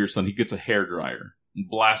your tears, son. He gets a hairdryer and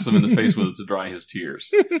blasts him in the face with it to dry his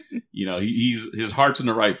tears. His heart's in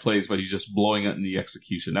the right place, but he's just blowing it in the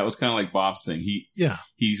execution. That was kind of like Bob's thing.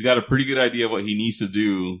 He's got a pretty good idea of what he needs to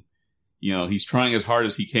do. He's trying as hard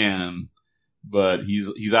as he can, but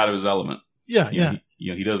he's out of his element. Yeah,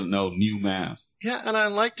 he doesn't know new math. Yeah, and I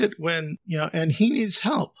liked it when, and he needs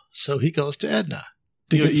help, so he goes to Edna.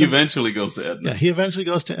 He eventually goes to Edna. Yeah, he eventually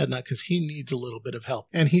goes to Edna because he needs a little bit of help.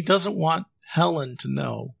 And he doesn't want Helen to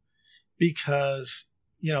know because,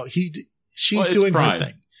 she's doing her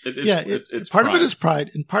thing. It's part of it is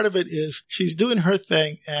pride, and part of it is she's doing her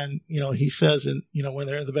thing, and he says, and when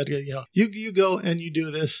they're in the bed, you go and you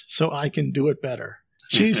do this so I can do it better.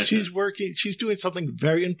 She's working. She's doing something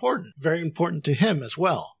very important to him as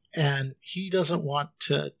well, and he doesn't want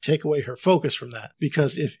to take away her focus from that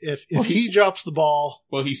because if he drops the ball,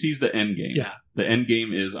 well, he sees the end game. Yeah, the end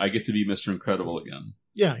game is I get to be Mr. Incredible again.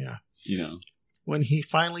 Yeah. When he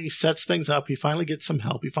finally sets things up, he finally gets some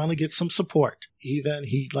help. He finally gets some support. He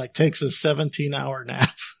takes a 17-hour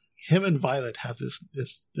nap. Him and Violet have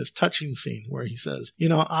this touching scene where he says,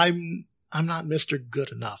 I'm not Mr.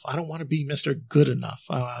 Good Enough. I don't want to be Mr. Good Enough.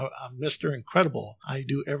 I'm Mr. Incredible. I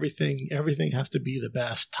do everything. Everything has to be the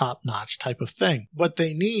best, top-notch type of thing. What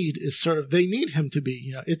they need is they need him to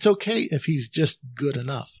be, it's okay if he's just good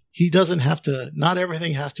enough. He doesn't have to, not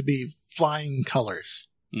everything has to be flying colors.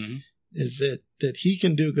 Mm-hmm. Is that he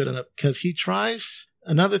can do good enough because he tries.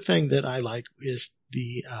 Another thing that I like is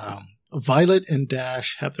the Violet and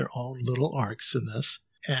Dash have their own little arcs in this,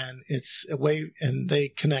 and it's a way, and they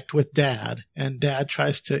connect with Dad, and Dad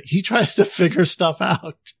tries to figure stuff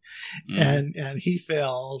out, and he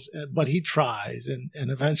fails, but he tries,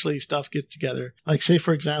 and eventually stuff gets together. Like say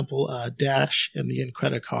for example, Dash and the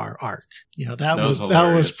Incredicar arc.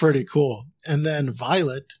 That was pretty cool, and then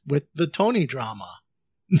Violet with the Tony drama.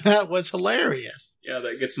 That was hilarious. Yeah,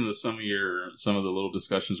 that gets into some of the little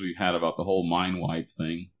discussions we've had about the whole mind wipe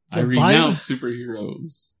thing. Yeah, I renounce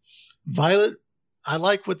superheroes. Violet, I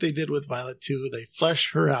like what they did with Violet too. They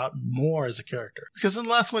fleshed her out more as a character. Because in the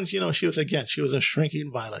last one, she was a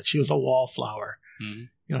shrinking Violet. She was a wallflower.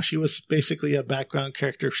 Mm-hmm. She was basically a background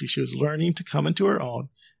character. She was learning to come into her own.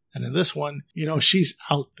 And in this one, she's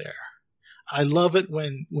out there. I love it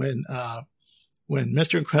when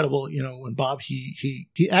Mr. Incredible, when Bob,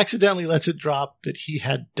 he accidentally lets it drop that he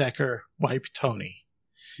had Decker wipe Tony.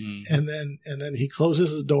 And then he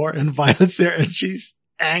closes the door and Violet's there and she's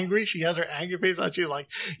angry. She has her angry face on. She's like,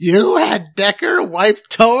 you had Decker wipe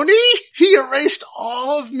Tony? He erased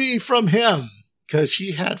all of me from him. Because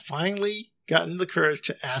she had finally gotten the courage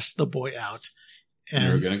to ask the boy out. And you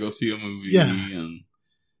were And going to go see a movie, Yeah. and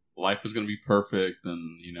life was going to be perfect,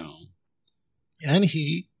 and, and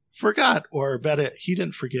he forgot, or better, he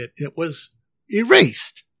didn't forget. It was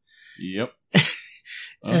erased. Yep.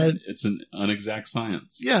 And- it's an unexact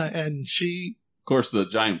science. Yeah, and she, Of course, the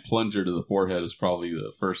giant plunger to the forehead is probably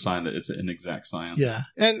the first sign that it's an inexact science. yeah,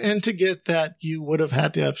 and to get that, you would have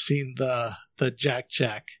had to have seen the Jack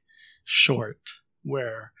Jack short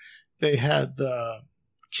where they had the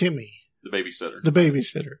Kimmy, The babysitter. the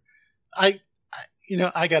babysitter. I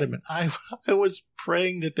got to admit, I was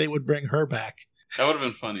praying that they would bring her back. That would have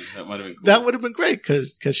been funny. That might have been cool. That would have been great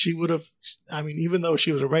because she would have. I mean, even though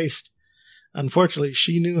she was erased, unfortunately,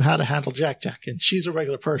 she knew how to handle Jack Jack, and she's a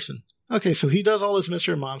regular person. Okay, so he does all this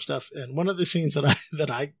Mr. and Mom stuff, and one of the scenes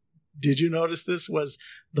that I did you notice this was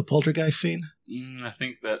the poltergeist scene? I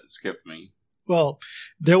think that skipped me. Well,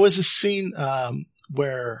 there was a scene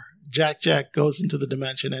where Jack Jack goes into the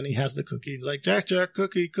dimension and he has the cookie. He's like, Jack Jack,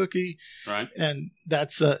 cookie. Right. And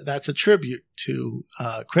that's a tribute to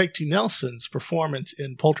Craig T. Nelson's performance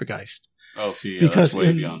in Poltergeist. Oh, see, Because that's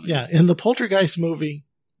way beyond me. in the Poltergeist movie,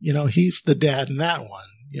 he's the dad in that one.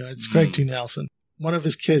 It's Craig T. Nelson. One of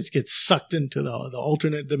his kids gets sucked into the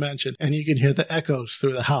alternate dimension, and you can hear the echoes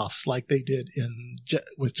through the house like they did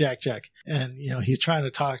with Jack Jack. And he's trying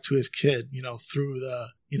to talk to his kid, through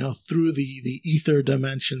the ether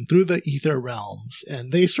dimension, through the ether realms,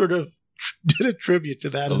 and they sort of did a tribute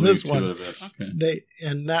to that in this one. Okay.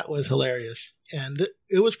 And that was hilarious, and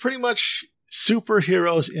it was pretty much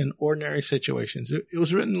superheroes in ordinary situations. It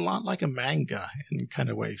was written a lot like a manga in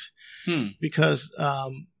kind of ways, because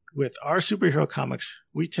with our superhero comics,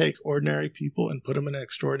 we take ordinary people and put them in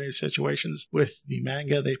extraordinary situations. With the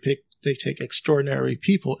manga, they take extraordinary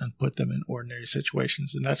people and put them in ordinary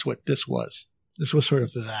situations, and that's what this was. This was sort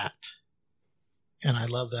of that, and I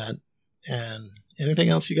love that. And anything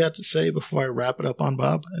else you got to say before I wrap it up on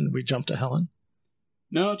Bob and we jump to Helen?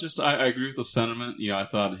 No, just I agree with the sentiment. I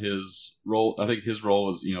thought his role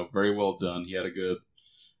was very well done. He had a good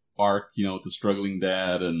arc, with the struggling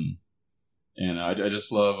dad, and I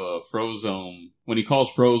just love Frozone when he calls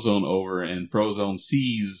Frozone over, and Frozone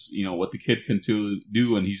sees what the kid can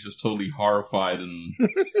do, and he's just totally horrified, and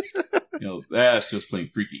that's just plain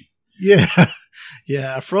freaky. Yeah.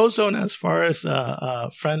 Frozone, as far as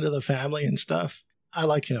a friend of the family and stuff, I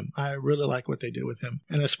like him. I really like what they did with him,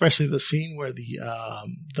 and especially the scene where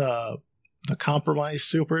the compromised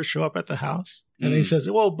supers show up at the house, and he says,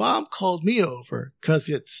 "Well, Bob called me over because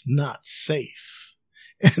it's not safe."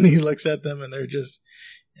 And he looks at them, and they're just,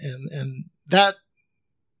 and that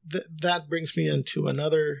brings me into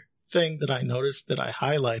another thing that I noticed that I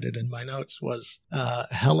highlighted in my notes was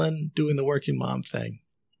Helen doing the working mom thing.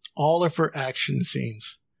 All of her action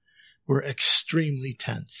scenes were extremely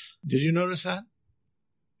tense. Did you notice that?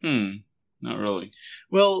 Not really.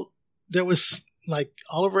 Well, there was like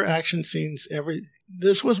all of her action scenes.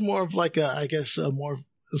 This was more of like it was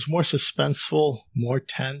more suspenseful, more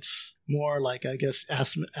tense, more like, I guess,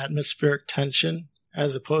 atmospheric tension,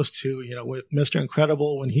 as opposed to, with Mr.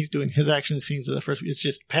 Incredible, when he's doing his action scenes in the first, it's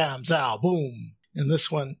just pam, zow, boom. In this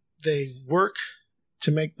one, they work to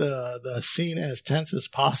make the scene as tense as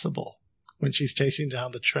possible when she's chasing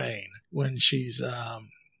down the train, when she's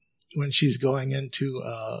going into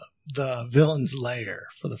the villain's lair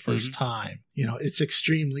for the first time. It's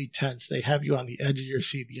extremely tense. They have you on the edge of your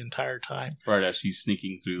seat the entire time. Right, as she's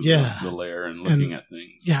sneaking through the lair and looking at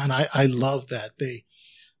things. Yeah, and I love that.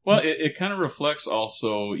 It kind of reflects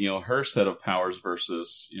also, her set of powers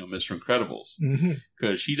versus, Mr. Incredible's.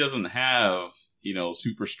 Because she doesn't have,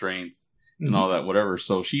 super strength and all that, whatever.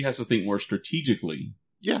 So she has to think more strategically.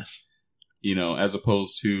 Yes. As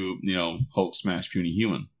opposed to, Hulk smash puny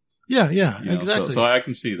human. Yeah, exactly. So I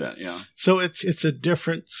can see that, yeah. So it's a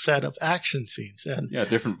different set of action scenes, and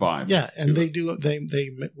different vibe. Yeah, and they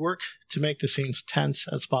work to make the scenes tense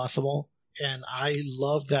as possible, and I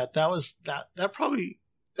love that. That's probably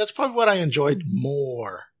what I enjoyed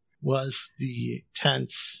more was the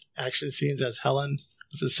tense action scenes as Helen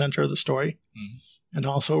was the center of the story. And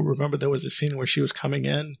also remember there was a scene where she was coming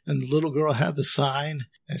in and the little girl had the sign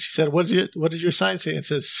and she said, what did your sign say? It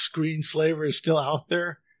says Screen Slaver is still out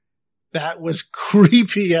there. That was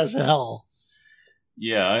creepy as hell.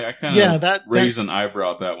 Yeah, I kind of raised an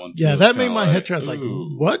eyebrow at that one too. Yeah, that made my head turn. I was like,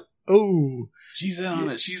 what? Oh. She's in on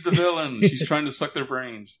it. She's the villain. She's trying to suck their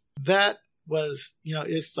brains. That was,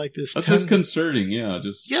 it's like this. That's disconcerting, yeah.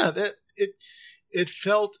 That it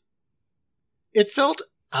felt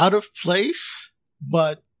out of place,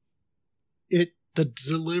 but the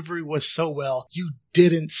delivery was so well, you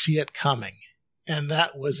didn't see it coming. And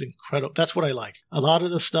that was incredible. That's what I liked. A lot of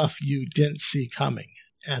the stuff you didn't see coming.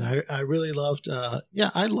 And I really loved,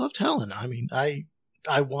 I loved Helen. I mean, I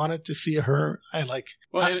wanted to see her.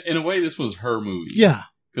 In a way, this was her movie. Yeah.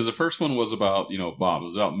 Because the first one was about, Bob. It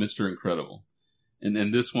was about Mr. Incredible. And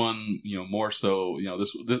then this one, more so,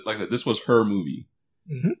 this like I said, this was her movie.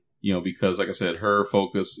 Mm-hmm. Because like I said, her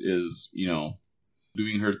focus is,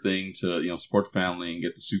 doing her thing to, support family and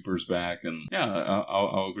get the supers back. And yeah,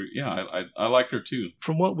 I'll agree. Yeah, I liked her too.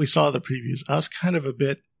 From what we saw in the previews, I was kind of a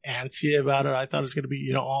bit antsy about it. I thought it was going to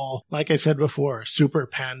be, all, like I said before, super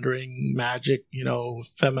pandering, magic,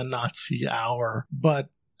 feminazi hour. But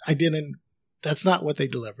that's not what they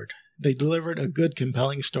delivered. They delivered a good,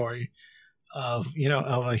 compelling story of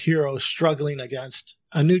a hero struggling against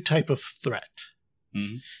a new type of threat.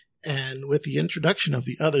 Mm-hmm. And with the introduction of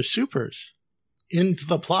the other supers into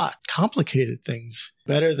the plot, complicated things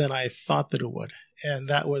better than I thought that it would. And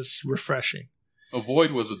that was refreshing.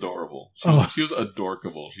 Void was adorable. She was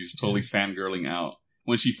adorkable. She's totally fangirling out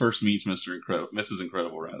when she first meets Mrs.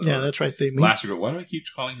 Incredible, rather. Yeah, that's right. They meet. Elastigirl. Why do I keep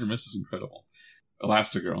calling her Mrs. Incredible?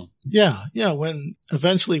 Elastigirl. Yeah. When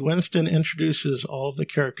eventually Winston introduces all of the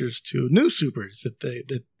characters to new supers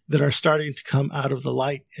that are starting to come out of the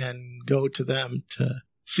light and go to them to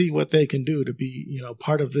see what they can do to be,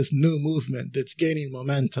 part of this new movement that's gaining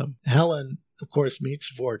momentum. Helen, of course,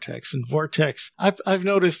 meets Vortex, and Vortex, I've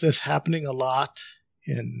noticed this happening a lot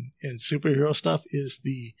in superhero stuff, is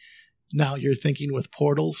now you're thinking with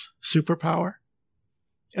Portal's superpower.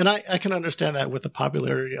 And I can understand that with the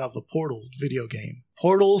popularity of the Portal video game.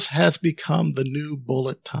 Portals has become the new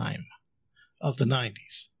bullet time of the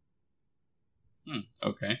 90s.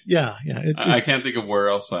 Okay. Yeah. I can't think of where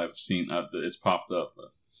else I've seen it's popped up.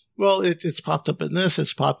 But. Well, it's popped up in this.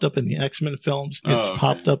 It's popped up in the X-Men films. It's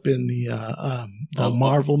popped up in the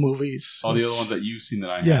Marvel movies. All the other ones that you've seen that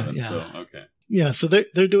I haven't. Yeah. So, okay. Yeah, so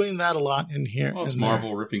they're doing that a lot in here. Well, it's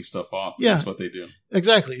Marvel ripping stuff off. Yeah. That's what they do.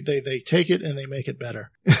 Exactly. They take it and they make it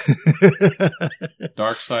better.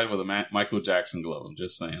 Dark Side with a Michael Jackson glove. I'm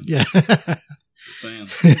just saying. Yeah. Just saying.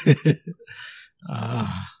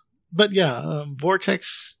 But yeah,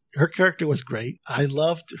 Vortex, her character was great. I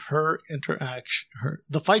loved her interaction.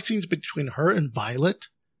 The fight scenes between her and Violet.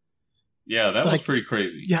 Yeah, that was pretty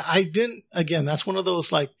crazy. Yeah, that's one of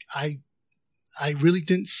those, I really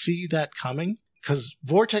didn't see that coming, because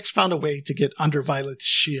Vortex found a way to get under Violet's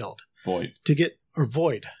shield. Void.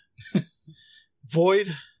 Void.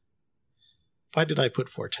 Void. Why did I put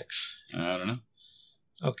Vortex? I don't know.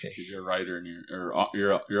 Okay. You're a writer and you're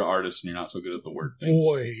an artist and you're not so good at the word things.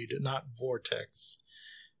 Void, not Vortex.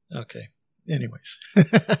 Okay. Anyways.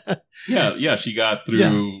 Yeah, she got through.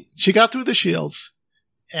 Yeah. She got through the shields,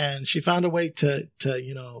 and she found a way to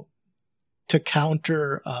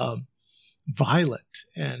counter Violet,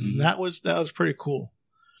 and that was pretty cool.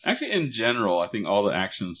 Actually, in general, I think all the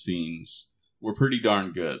action scenes were pretty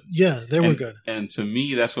darn good. Yeah, they were good. And to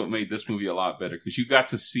me, that's what made this movie a lot better, because you got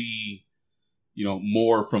to see,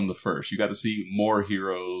 more from the first. You got to see more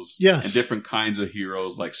heroes, yes, and different kinds of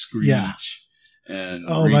heroes like Screech and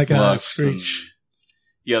oh Reflux, my God, Screech.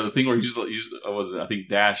 The thing where I think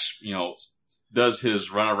Dash, does his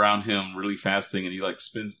run around him really fast thing, and he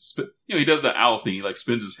spins, he does the owl thing. He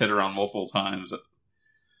spins his head around multiple times.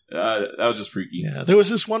 That was just freaky. Yeah, there was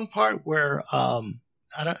this one part where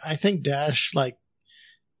I think Dash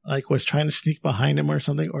was trying to sneak behind him or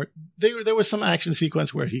something, or there was some action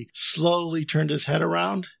sequence where he slowly turned his head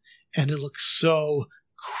around, and it looked so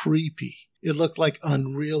creepy. It looked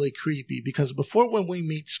unreally creepy, because before, when we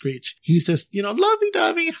meet Screech, he's this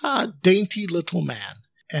lovey-dovey, dainty little man.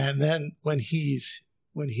 And then when he's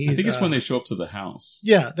I think it's when they show up to the house.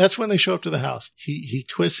 Yeah, that's when they show up to the house. He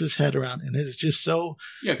twists his head around, and it's just so...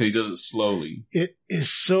 Yeah, because he does it slowly. It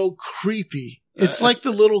is so creepy. It's like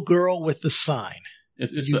the little girl with the sign.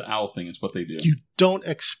 It's the owl thing. It's what they do. You don't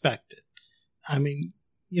expect it. I mean...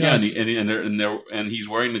 and he's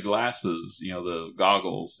wearing the glasses, the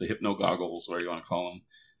goggles, the hypno goggles, whatever you want to call them.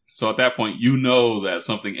 So at that point, that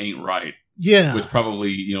something ain't right. Yeah. Which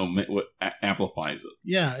probably, amplifies it.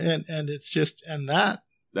 Yeah, and it's just, and that's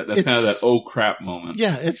kind of that oh crap moment.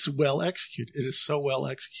 Yeah, it's well executed. It is so well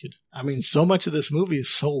executed. I mean, so much of this movie is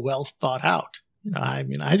so well thought out. I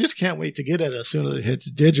just can't wait to get it as soon as it hits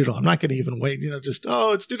digital. I'm not going to even wait,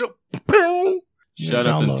 it's digital. Shut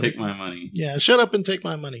up and take my money. Yeah, shut up and take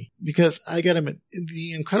my money. Because I gotta admit,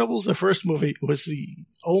 The Incredibles, the first movie, was the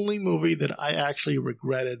only movie that I actually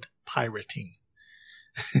regretted pirating.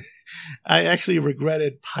 I actually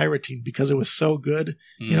regretted pirating because it was so good.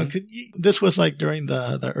 Mm-hmm. This was during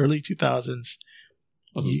the early 2000s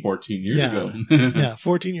This was 14 years Yeah. ago. Yeah,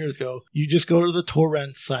 14 years ago. You just go to the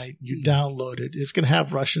torrent site, you download it. It's going to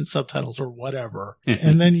have Russian subtitles or whatever.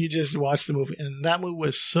 And then you just watch the movie. And that movie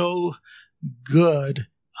was so good,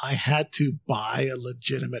 I had to buy a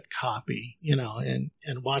legitimate copy,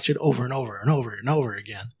 and watch it over and over and over and over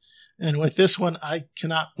again. And with this one, I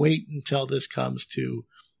cannot wait until this comes to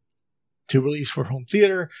release for home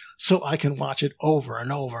theater so I can watch it over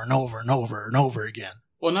and over and over and over and over again.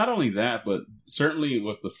 Well, not only that, but certainly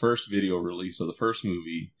with the first video release of the first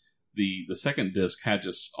movie, the second disc had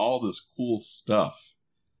just all this cool stuff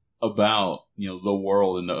about, the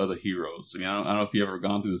world and the other heroes. I mean, I don't know if you've ever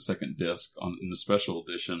gone through the second disc in the special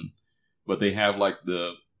edition, but they have like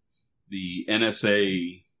the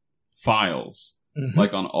NSA files,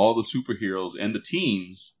 like on all the superheroes and the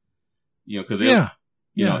teams, because they,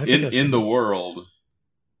 in the world.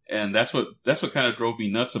 And that's what kind of drove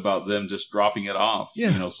me nuts about them just dropping it off,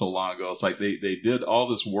 so long ago. It's like they did all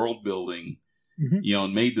this world building,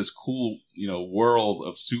 and made this cool, world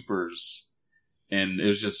of supers. And it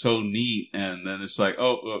was just so neat. And then it's like,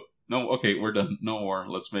 oh, no, okay, we're done. No more.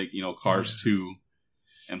 Let's make, Cars 2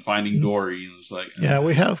 and Finding Dory. And it's like,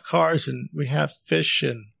 we have Cars and we have Fish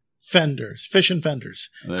and Fenders.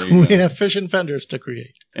 There you We go. have Fish and Fenders to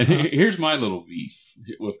create. And here's my little beef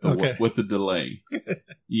with the delay,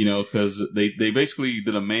 because they basically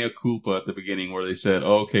did a mea culpa at the beginning where they said,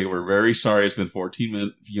 oh, okay, we're very sorry. It's been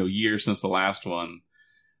 14 years since the last one,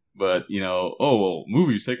 but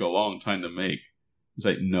movies take a long time to make. It's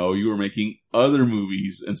like, no, you were making other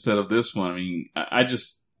movies instead of this one. I mean, I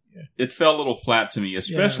just it fell a little flat to me,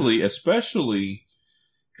 especially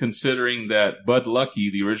considering that Bud Luckey,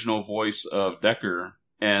 the original voice of Decker,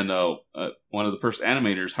 and one of the first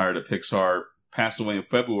animators hired at Pixar, passed away in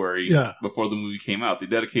February before the movie came out. They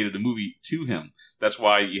dedicated the movie to him. That's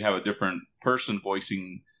why you have a different person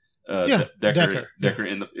voicing Decker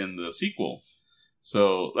in the sequel.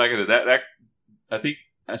 So, like I said, that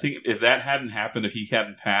I think if that hadn't happened, if he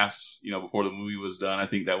hadn't passed, before the movie was done, I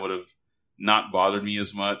think that would have not bothered me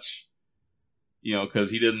as much. Because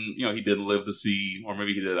he didn't live to see, or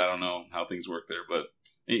maybe he did. I don't know how things work there, but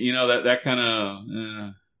that kind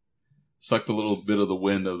of sucked a little bit of the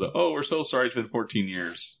wind of we're so sorry. It's been 14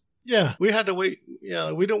 years. Yeah, we had to wait.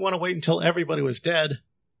 We don't want to wait until everybody was dead.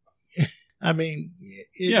 I mean,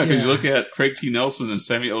 because you look at Craig T. Nelson and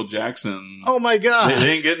Samuel L. Jackson. Oh my God,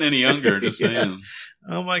 they ain't getting any younger. Just saying.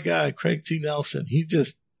 Oh my God, Craig T. Nelson. He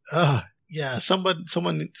just,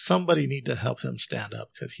 somebody need to help him stand up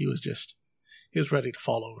because he was ready to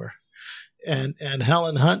fall over. And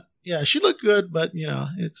Helen Hunt, she looked good, but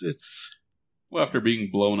it's Well, after being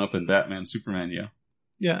blown up in Batman, Superman, yeah.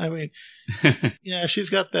 Yeah, I mean, yeah, she's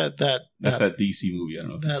got that That's that DC movie. I don't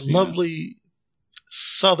know. If that you've seen lovely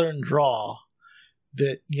Southern draw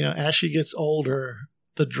that, you know, as she gets older,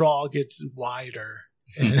 the draw gets wider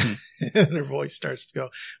and, and her voice starts to go.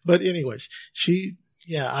 But anyways,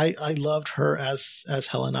 I loved her as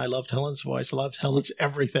Helen. I loved Helen's voice. I loved Helen's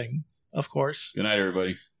everything, of course. Good night,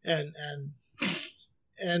 everybody. And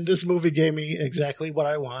this movie gave me exactly what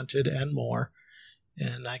I wanted and more.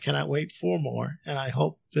 And I cannot wait for more. And I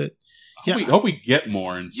hope that hope we get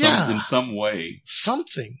more in some way.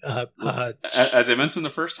 Something. As I mentioned the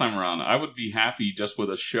first time around, I would be happy just with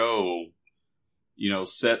a show, you know,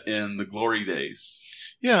 set in the glory days.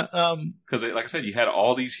 Yeah. Because, like I said, you had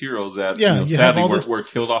all these heroes that you sadly were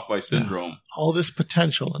killed off by Syndrome. All this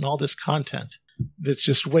potential and all this content that's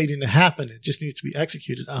just waiting to happen. It just needs to be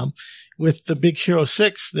executed. With the Big Hero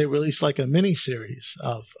 6, they released like a mini series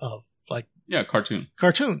of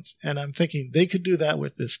cartoons. And I'm thinking they could do that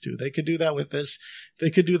with this too. They could do that with this. They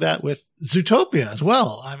could do that with Zootopia as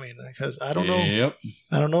well. I mean, because I don't know. Yep.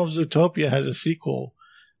 I don't know if Zootopia has a sequel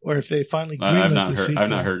or if they finally greenlit the sequel. I've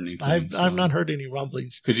not heard anything. I've not heard any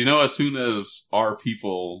rumblings. Because as soon as our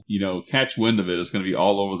people, catch wind of it, it's going to be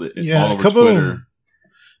all over kaboom. Twitter.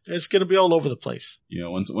 It's going to be all over the place.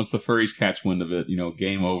 Once the furries catch wind of it,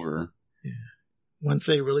 game over. Yeah. Once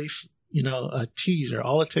they release, a teaser,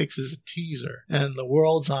 all it takes is a teaser, and the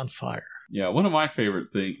world's on fire. Yeah, one of my favorite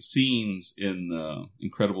scenes in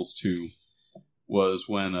Incredibles 2 was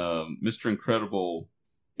when Mr. Incredible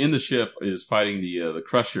in the ship is fighting the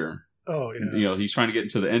Crusher. Oh yeah. He's trying to get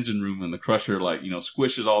into the engine room, and the Crusher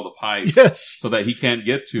squishes all the pipes so that he can't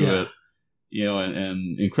get to it.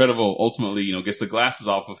 And Incredible ultimately, gets the glasses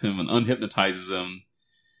off of him and unhypnotizes him.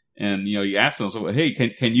 And, he asks him, so, hey,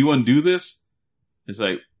 can you undo this? It's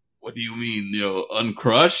like, what do you mean,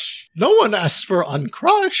 uncrush? No one asks for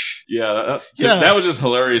uncrush. Yeah. That was just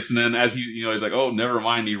hilarious. And then as he's like, oh, never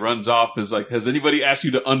mind. He runs off. Is like, has anybody asked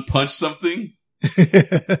you to unpunch something?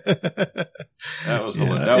 That was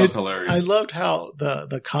hilarious. I loved how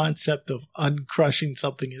the concept of uncrushing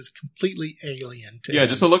something is completely alien to him.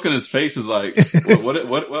 Just a look in his face is like, what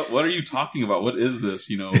are you talking about? What is this?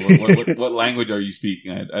 What language are you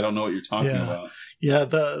speaking? I don't know what you're talking about. Yeah,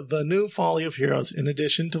 the new Folly of Heroes, in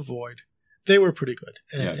addition to Void, they were pretty good.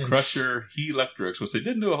 And Crusher, Helix, which they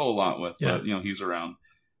didn't do a whole lot with, but he's around.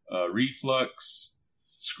 Reflux,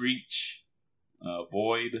 Screech,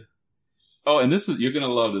 Void. Oh, and you're going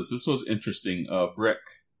to love this. This was interesting. Brick.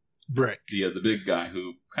 The big guy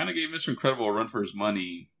who kind of gave Mr. Incredible a run for his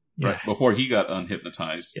money right before he got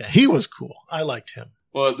unhypnotized. Yeah, he was cool. I liked him.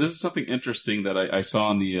 Well, this is something interesting that I saw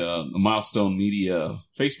in the Milestone Media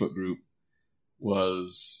Facebook group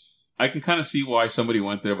was I can kind of see why somebody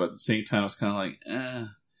went there, but at the same time, I was kind of like, eh.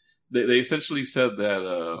 They essentially said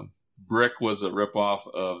that Brick was a ripoff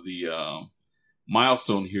of the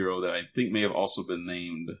Milestone hero that I think may have also been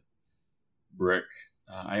named Brick.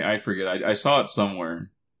 I forget. I saw it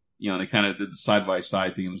somewhere. And they kind of did the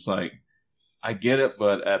side-by-side thing. It's like, I get it,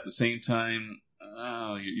 but at the same time,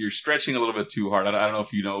 you're stretching a little bit too hard. I don't know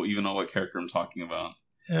if you even know what character I'm talking about.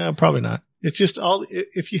 Yeah, probably not. It's just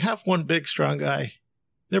if you have one big, strong guy,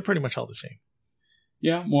 they're pretty much all the same.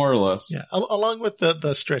 Yeah, more or less. Yeah, along with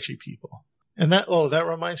the stretchy people. And that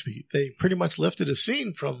reminds me, they pretty much lifted a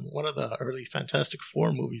scene from one of the early Fantastic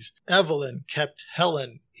Four movies. Evelyn kept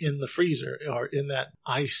Helen in the freezer, or in that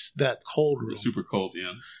cold room. The super cold,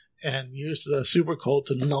 yeah. And used the super cold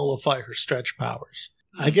to nullify her stretch powers.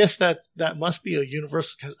 I guess that must be a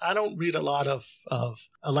universal, because I don't read a lot of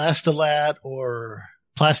Elastalad or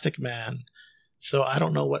Plastic Man, so I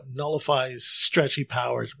don't know what nullifies stretchy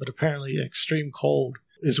powers, but apparently extreme cold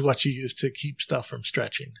is what you use to keep stuff from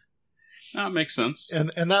stretching. That makes sense.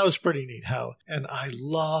 And that was pretty neat and I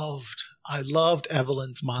loved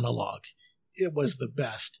Evelyn's monologue. It was the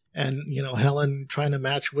best. And, Helen trying to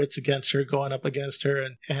match wits against her, going up against her.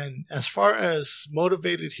 And as far as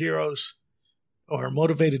motivated heroes, or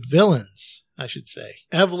motivated villains, I should say,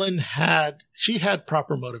 Evelyn had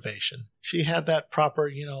proper motivation. She had that proper,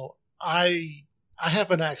 I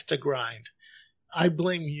have an axe to grind. I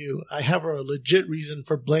blame you. I have a legit reason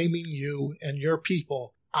for blaming you and your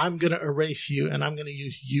people. I'm going to erase you, and I'm going to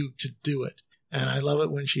use you to do it. And I love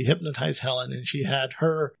it when she hypnotized Helen and she had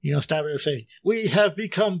her, stabbing her, say, "We have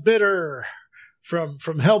become bitter from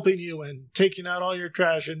helping you and taking out all your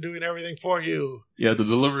trash and doing everything for you." Yeah, the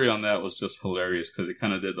delivery on that was just hilarious because it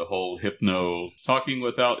kind of did the whole hypno talking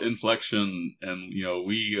without inflection, and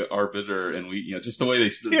we are bitter, and we just the way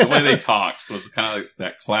they talked was kind of like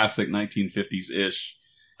that classic 1950s ish.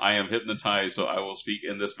 I am hypnotized, so I will speak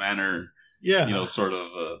in this manner. Yeah, sort of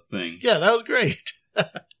a thing. Yeah, that was great.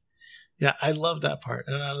 Yeah, I love that part.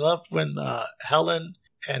 And I loved when Helen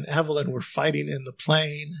and Evelyn were fighting in the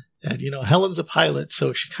plane. And, Helen's a pilot,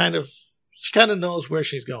 so she kind of knows where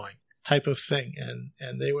she's going, type of thing.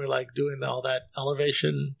 And they were like doing all that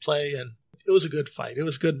elevation play, and it was a good fight. It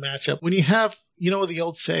was a good matchup. When you have, the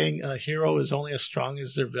old saying, a hero is only as strong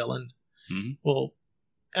as their villain. Mm-hmm. Well,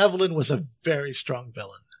 Evelyn was a very strong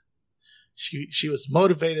villain. She was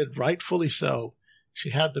motivated, rightfully so. She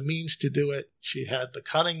had the means to do it. She had the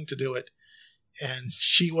cunning to do it. And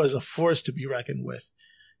she was a force to be reckoned with,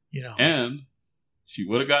 And she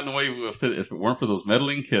would have gotten away with it if it weren't for those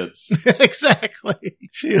meddling kids. Exactly.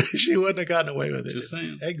 She wouldn't have gotten away with it. Just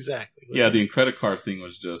saying. Exactly. Yeah, the Incredicar thing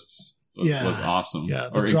was was awesome. Yeah,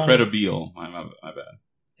 or Incredibile. My bad.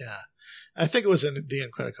 Yeah. I think it was in the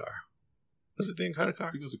Incredicar. Was it the Incredicar?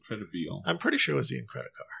 I think it was Incredibile. I'm pretty sure it was the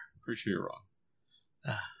Incredicar. Pretty sure you're wrong.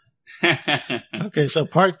 Okay, so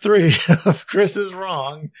part 3 of Chris is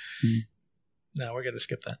wrong. No, we're going to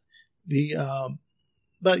skip that.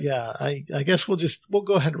 But yeah, I guess we'll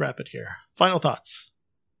go ahead and wrap it here. Final thoughts.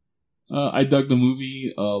 I dug the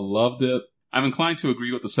movie, loved it. I'm inclined to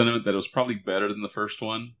agree with the sentiment that it was probably better than the first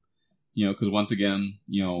one. Because once again,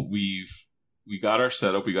 we got our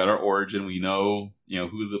setup, we got our origin, we know,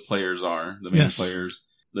 who the players are, the main players.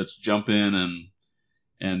 Let's jump in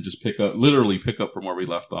and just pick up from where we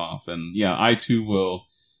left off. And yeah, I too will.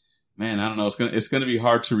 Man, I don't know. It's gonna be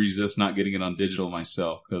hard to resist not getting it on digital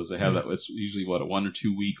myself because they have that. It's usually a 1 or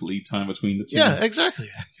 2 week lead time between the two. Yeah, exactly.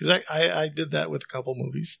 Because I did that with a couple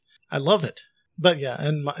movies. I love it. But yeah,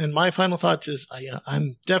 and my final thoughts is,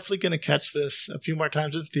 I'm definitely gonna catch this a few more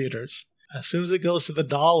times in theaters. As soon as it goes to the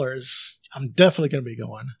dollars, I'm definitely gonna be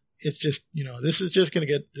going. It's just, this is just going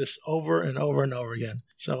to get this over and over and over again.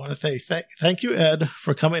 So I want to say thank you, Ed,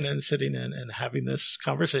 for coming in, sitting in, and having this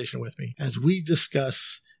conversation with me as we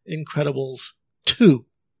discuss Incredibles 2.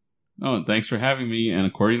 Oh, and thanks for having me. And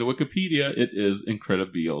according to Wikipedia, it is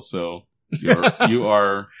Incredibile. So you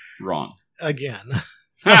are wrong. again.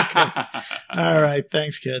 Okay. All right.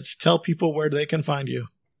 Thanks, kids. Tell people where they can find you.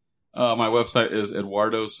 My website is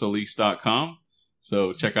eduardosolis.com.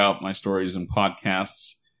 So check out my stories and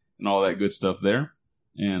podcasts and all that good stuff there.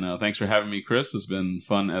 And thanks for having me, Chris. It's been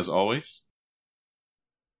fun as always.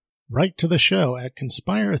 Write to the show at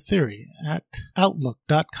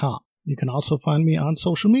conspiretheory@outlook.com. You can also find me on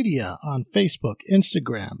social media on Facebook,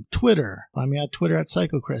 Instagram, Twitter. Find me at Twitter at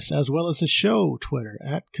PsychoChris, as well as the show Twitter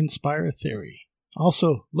at Conspire Theory.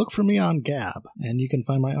 Also, look for me on Gab, and you can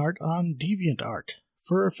find my art on DeviantArt,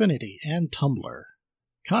 Fur Affinity, and Tumblr.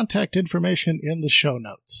 Contact information in the show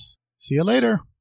notes. See you later.